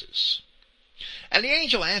the horses. And the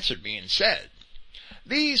angel answered me and said,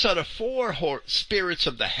 These are the 4 spirits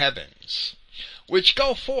of the heavens, which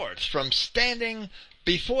go forth from standing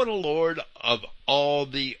before the Lord of all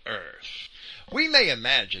the earth. We may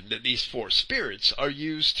imagine that these 4 spirits are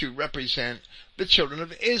used to represent the children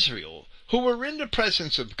of Israel, who were in the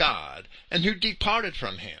presence of God and who departed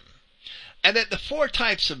from him, and that the 4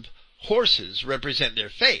 types of horses represent their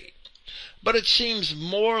fate. But it seems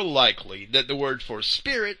more likely that the word for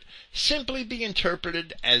spirit simply be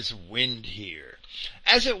interpreted as wind here,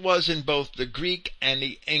 as it was in both the Greek and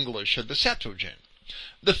the English of the Septuagint.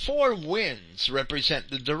 The 4 winds represent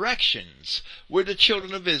the directions where the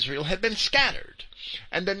children of Israel had been scattered,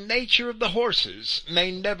 and the nature of the horses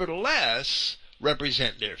may nevertheless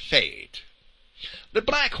represent their fate. The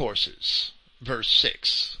black horses, verse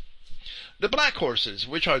 6. The black horses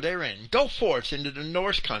which are therein go forth into the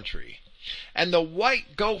north country, and the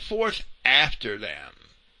white go forth after them.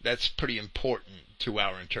 That's pretty important to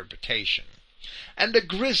our interpretation. And the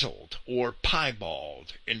grizzled, or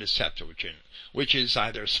piebald in the Septuagint, which is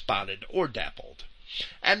either spotted or dappled.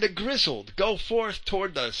 And the grizzled go forth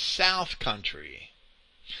toward the south country.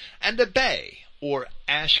 And the bay, or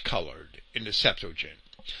ash-colored in the Septuagint,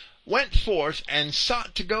 went forth and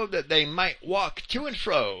sought to go that they might walk to and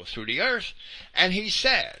fro through the earth. And he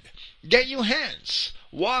said, Get you hence,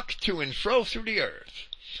 walk to and fro through the earth.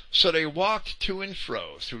 So they walked to and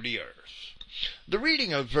fro through the earth. The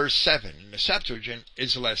reading of verse 7 in the Septuagint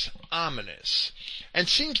is less ominous, and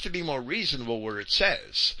seems to be more reasonable where it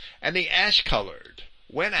says, And the ash-colored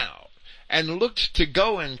went out, and looked to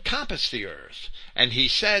go and compass the earth. And he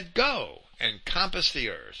said, Go and compass the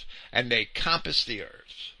earth. And they compassed the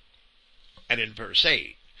earth. And in verse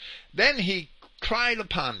 8, Then he cried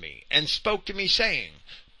upon me, and spoke to me, saying,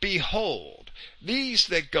 Behold, these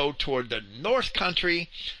that go toward the north country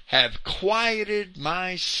have quieted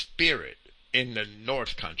my spirit in the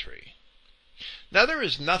north country. Now there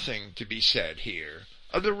is nothing to be said here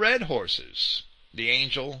of the red horses. The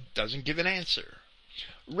angel doesn't give an answer.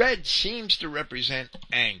 Red seems to represent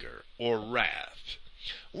anger or wrath,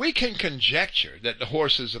 we can conjecture that the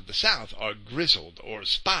horses of the south are grizzled or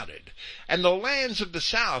spotted, and the lands of the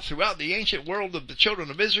south throughout the ancient world of the children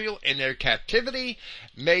of Israel in their captivity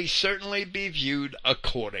may certainly be viewed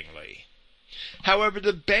accordingly. However,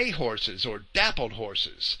 the bay horses or dappled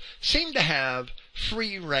horses seem to have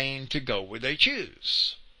free rein to go where they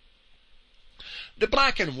choose. The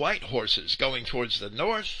black and white horses going towards the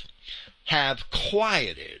north have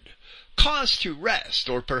quieted, caused to rest,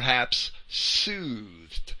 or perhaps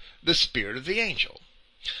soothed the spirit of the angel.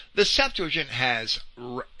 The Septuagint has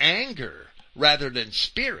anger rather than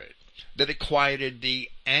spirit, that it quieted the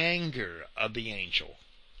anger of the angel.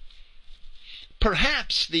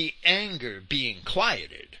 Perhaps the anger being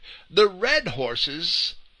quieted, the red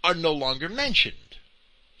horses are no longer mentioned.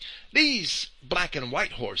 These black and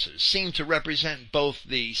white horses seem to represent both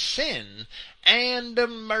the sin and the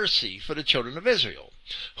mercy for the children of Israel,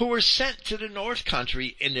 who were sent to the north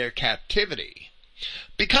country in their captivity.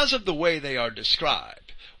 Because of the way they are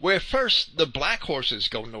described, where first the black horses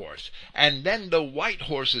go north and then the white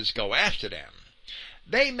horses go after them,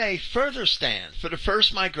 they may further stand for the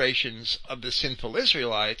first migrations of the sinful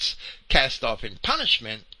Israelites cast off in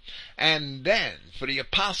punishment, and then for the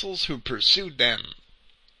apostles who pursued them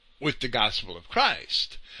with the gospel of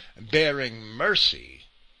Christ, bearing mercy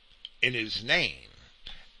in his name,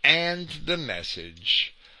 and the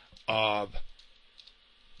message of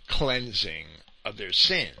cleansing of their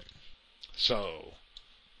sin. So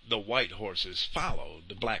the white horses followed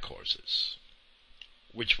the black horses,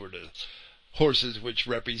 which were the horses which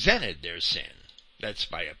represented their sin.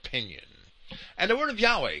 That's my opinion. And the word of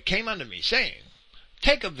Yahweh came unto me, saying,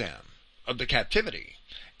 Take of them, of the captivity,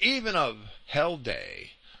 even of Heldai,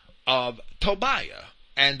 of Tobiah,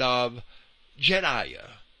 and of Jediah,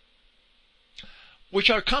 which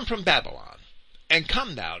are come from Babylon, and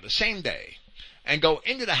come thou the same day, and go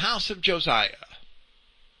into the house of Josiah,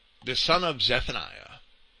 the son of Zephaniah.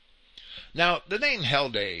 Now, the name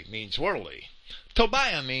Heldai means worldly.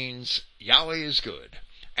 Tobiah means Yahweh is good,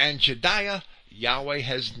 and Jediah, Yahweh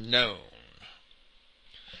has known.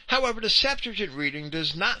 However, the Septuagint reading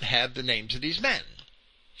does not have the names of these men.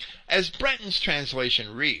 As Brenton's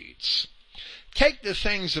translation reads, Take the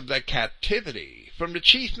things of the captivity from the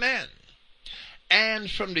chief men,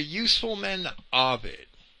 and from the useful men of it,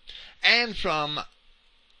 and from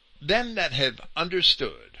them that have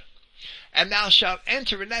understood. And thou shalt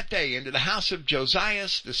enter in that day into the house of Josiah,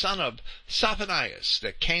 the son of Sophonias,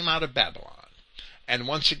 that came out of Babylon. And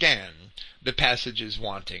once again, the passage is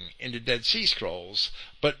wanting in the Dead Sea Scrolls,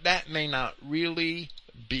 but that may not really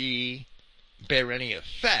bear any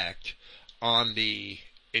effect on the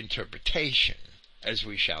interpretation, as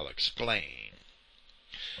we shall explain.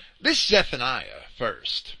 This Zephaniah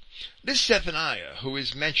first. This Zephaniah, who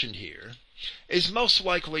is mentioned here, is most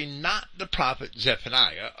likely not the prophet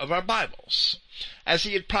Zephaniah of our Bibles, as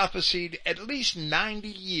he had prophesied at least 90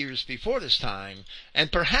 years before this time,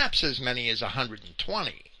 and perhaps as many as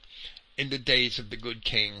 120 in the days of the good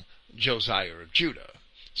king Josiah of Judah.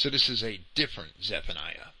 So this is a different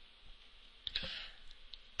Zephaniah.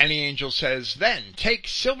 And the angel says, Then take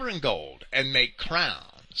silver and gold, and make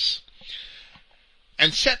crowns,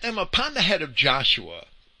 and set them upon the head of Joshua,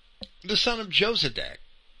 the son of Josedek,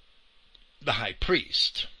 the high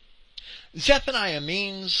priest. Zephaniah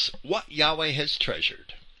means what Yahweh has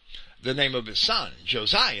treasured. The name of his son,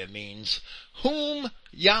 Josiah, means whom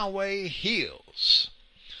Yahweh heals.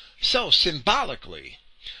 So symbolically,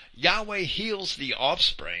 Yahweh heals the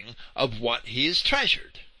offspring of what he has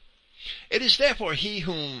treasured. It is therefore he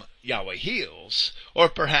whom Yahweh heals, or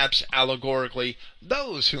perhaps allegorically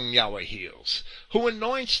those whom Yahweh heals, who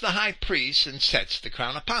anoints the high priest and sets the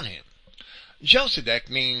crown upon him. Josedek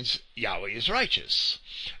means Yahweh is righteous,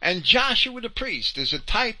 and Joshua the priest is a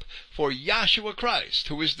type for Yahshua Christ,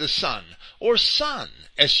 who is the Son, or Son,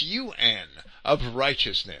 S-U-N, of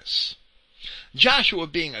righteousness. Joshua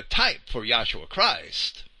being a type for Yahshua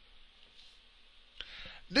Christ,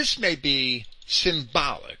 this may be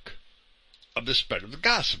symbolic of the spread of the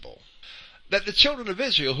gospel, that the children of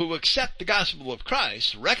Israel who accept the gospel of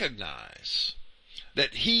Christ recognize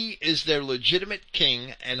that he is their legitimate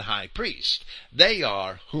king and high priest. They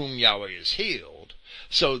are whom Yahweh has healed.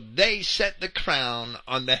 So they set the crown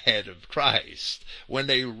on the head of Christ when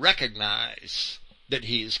they recognize that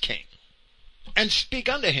he is king. And speak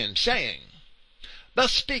unto him, saying,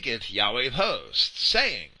 Thus speaketh Yahweh of hosts,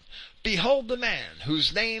 saying, Behold the man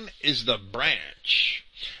whose name is the branch,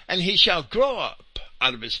 and he shall grow up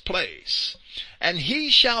out of his place, and he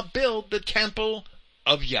shall build the temple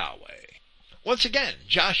of Yahweh. Once again,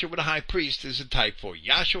 Joshua the high priest is a type for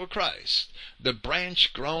Yahshua Christ, the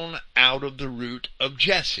branch grown out of the root of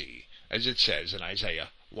Jesse, as it says in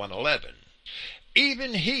Isaiah 1:11.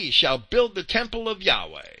 Even he shall build the temple of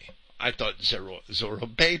Yahweh. I thought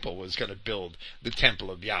Zerubbabel was going to build the temple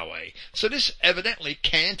of Yahweh. So this evidently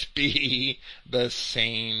can't be the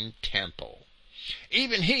same temple.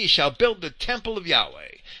 Even he shall build the temple of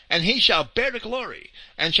Yahweh, and he shall bear the glory,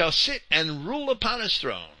 and shall sit and rule upon his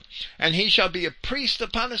throne. And he shall be a priest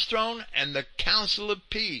upon his throne, and the counsel of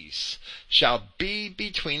peace shall be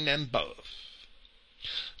between them both.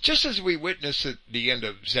 Just as we witnessed at the end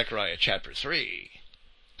of Zechariah chapter 3,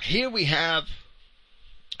 here we have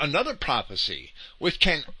another prophecy which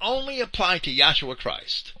can only apply to Yahshua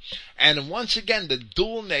Christ. And once again, the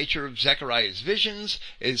dual nature of Zechariah's visions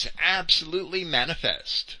is absolutely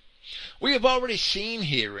manifest. We have already seen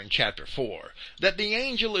here in chapter 4 that the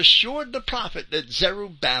angel assured the prophet that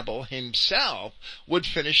Zerubbabel himself would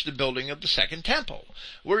finish the building of the second temple,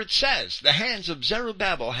 where it says, "The hands of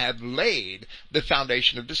Zerubbabel have laid the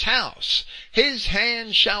foundation of this house. His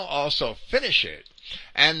hand shall also finish it.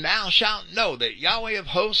 And thou shalt know that Yahweh of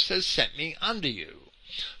hosts has sent me unto you."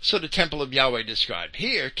 So the temple of Yahweh described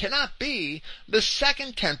here cannot be the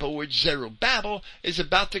second temple which Zerubbabel is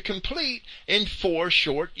about to complete in 4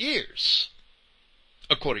 short years,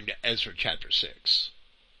 according to Ezra chapter 6.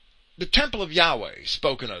 The temple of Yahweh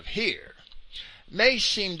spoken of here may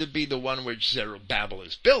seem to be the one which Zerubbabel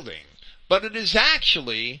is building, but it is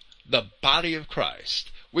actually the body of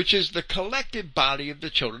Christ, which is the collective body of the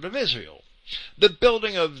children of Israel. The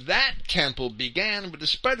building of that temple began with the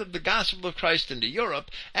spread of the gospel of Christ into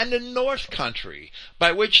Europe and the North Country,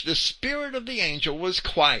 by which the spirit of the angel was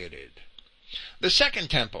quieted. The second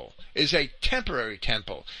temple is a temporary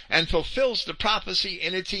temple and fulfills the prophecy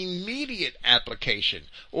in its immediate application,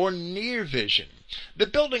 or near vision. The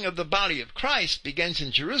building of the body of Christ begins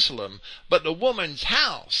in Jerusalem, but the woman's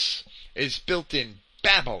house is built in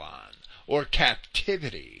Babylon, or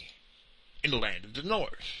captivity, in the land of the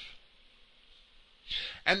north.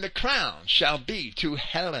 And the crown shall be to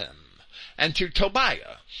Helem, and to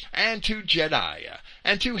Tobiah, and to Jediah,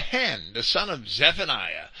 and to Hen, the son of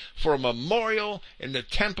Zephaniah, for a memorial in the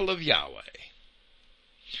temple of Yahweh.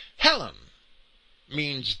 Helem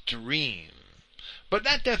means dream, but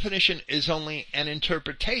that definition is only an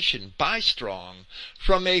interpretation by Strong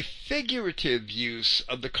from a figurative use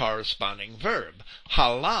of the corresponding verb,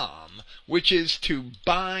 halam, which is to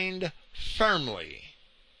bind firmly.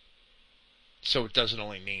 So it doesn't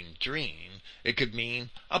only mean dream, it could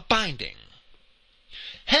mean a binding.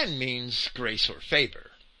 Hen means grace or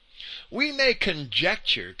favor. We may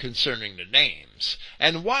conjecture concerning the names,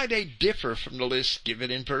 and why they differ from the list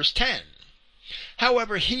given in verse 10.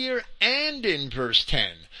 However, here and in verse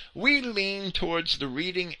 10, we lean towards the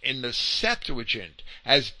reading in the Septuagint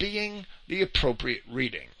as being the appropriate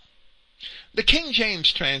reading. The King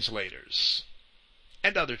James translators,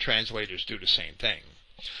 and other translators do the same thing,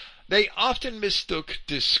 they often mistook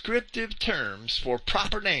descriptive terms for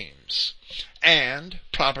proper names, and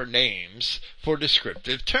proper names for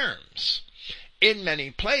descriptive terms. In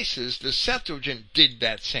many places, the Septuagint did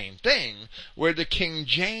that same thing, where the King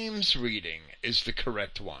James reading is the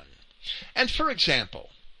correct one. And for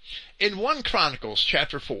example, in 1 Chronicles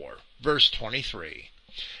chapter 4, verse 23,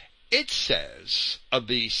 it says of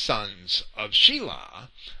the sons of Shelah,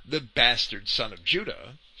 the bastard son of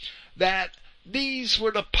Judah, that these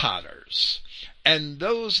were the potters, and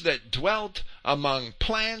those that dwelt among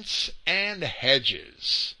plants and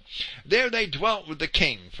hedges. There they dwelt with the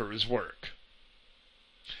king for his work.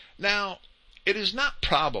 Now, it is not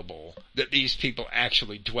probable that these people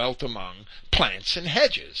actually dwelt among plants and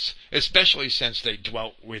hedges, especially since they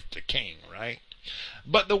dwelt with the king, right?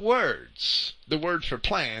 But the words, the word for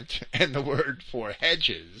plant and the word for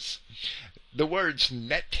hedges, the words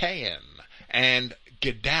Netaim and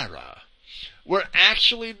Gedera, were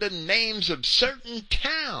actually the names of certain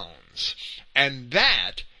towns, and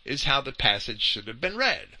that is how the passage should have been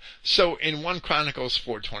read. So in 1 Chronicles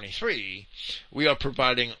 4:23, we are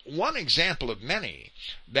providing one example of many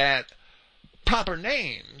that proper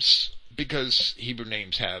names, because Hebrew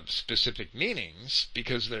names have specific meanings,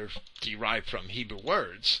 because they're derived from Hebrew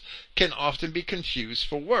words, can often be confused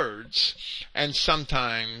for words, and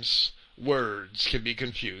sometimes words can be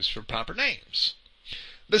confused for proper names.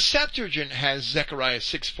 The Septuagint has Zechariah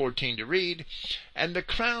 6:14 to read, "And the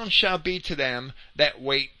crown shall be to them that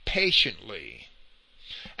wait patiently,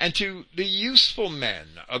 and to the useful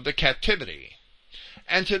men of the captivity,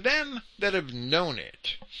 and to them that have known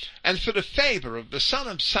it, and for the favor of the son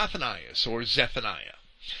of Sophonias or Zephaniah,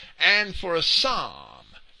 and for a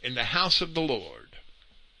psalm in the house of the Lord."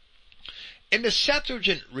 In the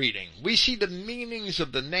Septuagint reading, we see the meanings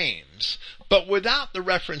of the names, but without the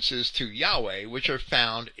references to Yahweh which are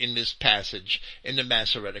found in this passage in the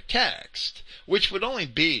Masoretic text, which would only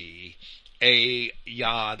be a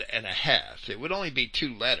yod and a heth. It would only be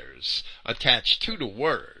two letters attached to the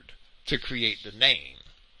word to create the name.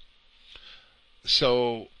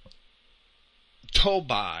 So,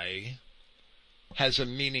 Tobai has a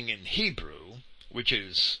meaning in Hebrew, which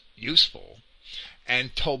is useful,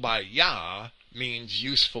 and Tobiah means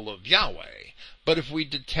useful of Yahweh. But if we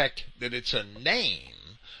detect that it's a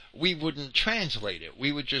name, we wouldn't translate it.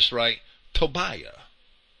 We would just write Tobiah.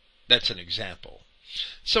 That's an example.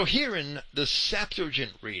 So here in the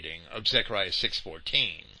Septuagint reading of Zechariah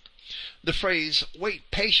 6:14, the phrase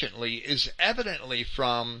wait patiently is evidently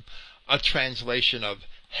from a translation of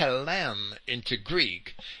helem into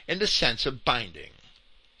Greek in the sense of binding.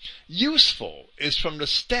 Useful is from the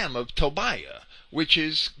stem of Tobiah, which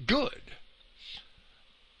is good.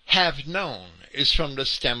 Have known is from the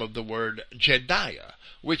stem of the word Jediah,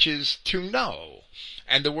 which is to know,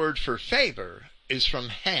 and the word for favor is from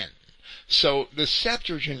hen. So the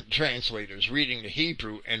Septuagint translators reading the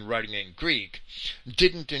Hebrew and writing in Greek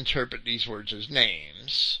didn't interpret these words as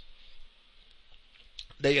names.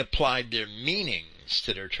 They applied their meanings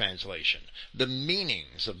to their translation, the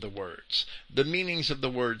meanings of the words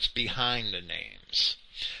behind the names.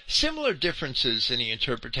 Similar differences in the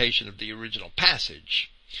interpretation of the original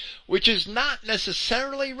passage, which is not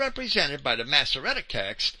necessarily represented by the Masoretic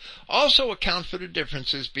text, also account for the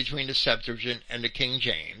differences between the Septuagint and the King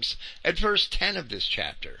James at verse 10 of this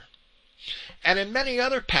chapter, and in many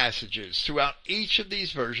other passages throughout each of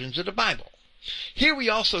these versions of the Bible. Here we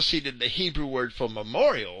also see that the Hebrew word for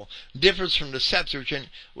memorial differs from the Septuagint,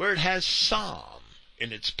 where it has psalm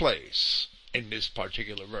in its place in this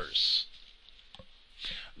particular verse.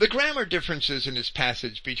 The grammar differences in this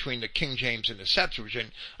passage between the King James and the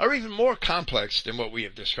Septuagint are even more complex than what we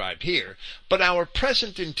have described here, but our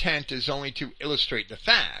present intent is only to illustrate the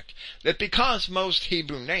fact that because most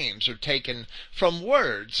Hebrew names are taken from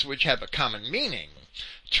words which have a common meaning,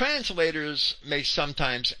 translators may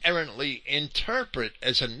sometimes errantly interpret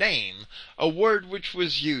as a name a word which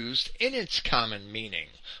was used in its common meaning.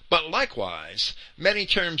 But likewise, many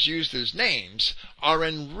terms used as names are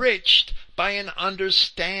enriched by an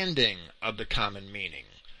understanding of the common meaning,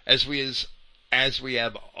 as we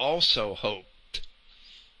also hope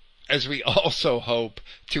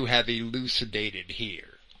to have elucidated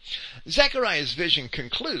here. Zechariah's vision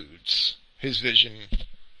concludes, his vision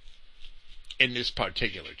in this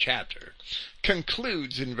particular chapter,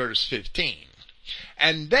 concludes in verse 15.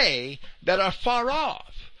 And they that are far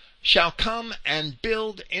off shall come and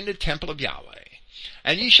build in the temple of Yahweh.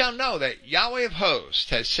 And ye shall know that Yahweh of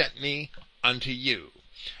hosts has sent me unto you.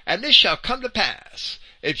 And this shall come to pass,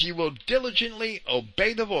 if you will diligently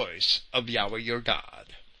obey the voice of Yahweh your God.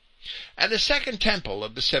 And the second temple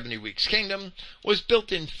of the 70 weeks kingdom was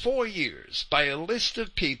built in 4 years by a list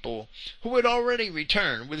of people who had already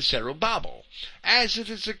returned with Zerubbabel, as it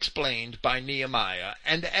is explained by Nehemiah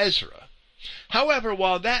and Ezra. However,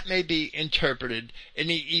 while that may be interpreted in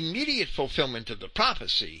the immediate fulfillment of the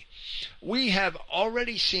prophecy, we have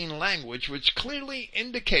already seen language which clearly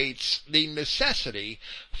indicates the necessity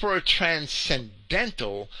for a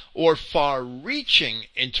transcendental or far-reaching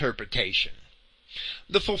interpretation.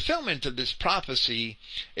 The fulfillment of this prophecy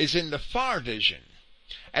is in the far vision,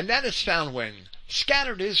 and that is found when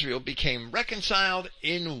scattered Israel became reconciled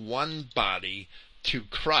in one body to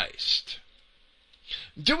Christ.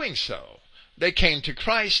 Doing so, they came to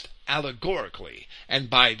Christ allegorically, and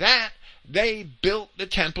by that they built the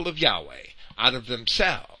temple of Yahweh out of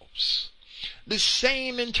themselves. The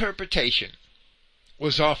same interpretation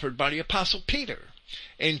was offered by the Apostle Peter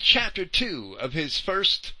in chapter 2 of his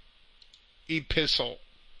first epistle,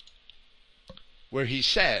 where he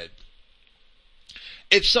said,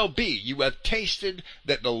 If so be you have tasted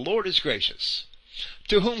that the Lord is gracious,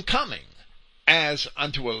 to whom coming as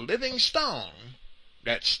unto a living stone,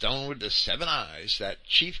 that stone with the 7 eyes, that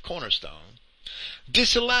chief cornerstone,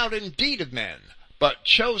 disallowed indeed of men, but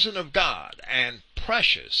chosen of God, and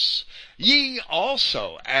precious, ye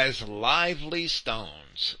also as lively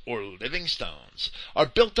stones, or living stones, are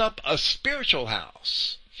built up a spiritual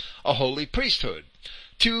house, a holy priesthood,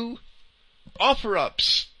 to offer up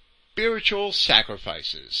spiritual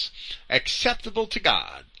sacrifices, acceptable to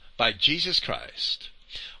God by Jesus Christ.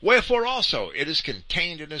 Wherefore also it is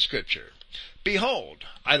contained in the Scripture, Behold,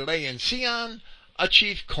 I lay in Sion a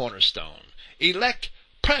chief cornerstone, elect,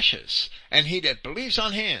 precious, and he that believes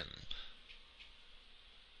on him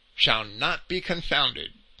shall not be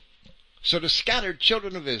confounded. So the scattered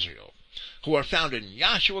children of Israel who are found in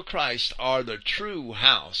Yahshua Christ are the true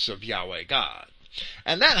house of Yahweh God.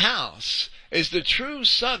 And that house is the true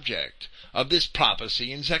subject of this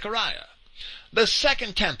prophecy in Zechariah. The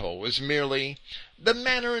second temple was merely the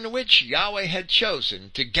manner in which Yahweh had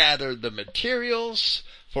chosen to gather the materials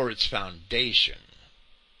for its foundation.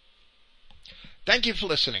 Thank you for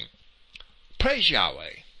listening. Praise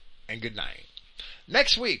Yahweh, and good night.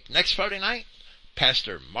 Next week, next Friday night,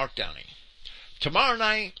 Pastor Mark Downey. Tomorrow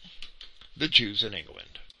night, the Jews in England.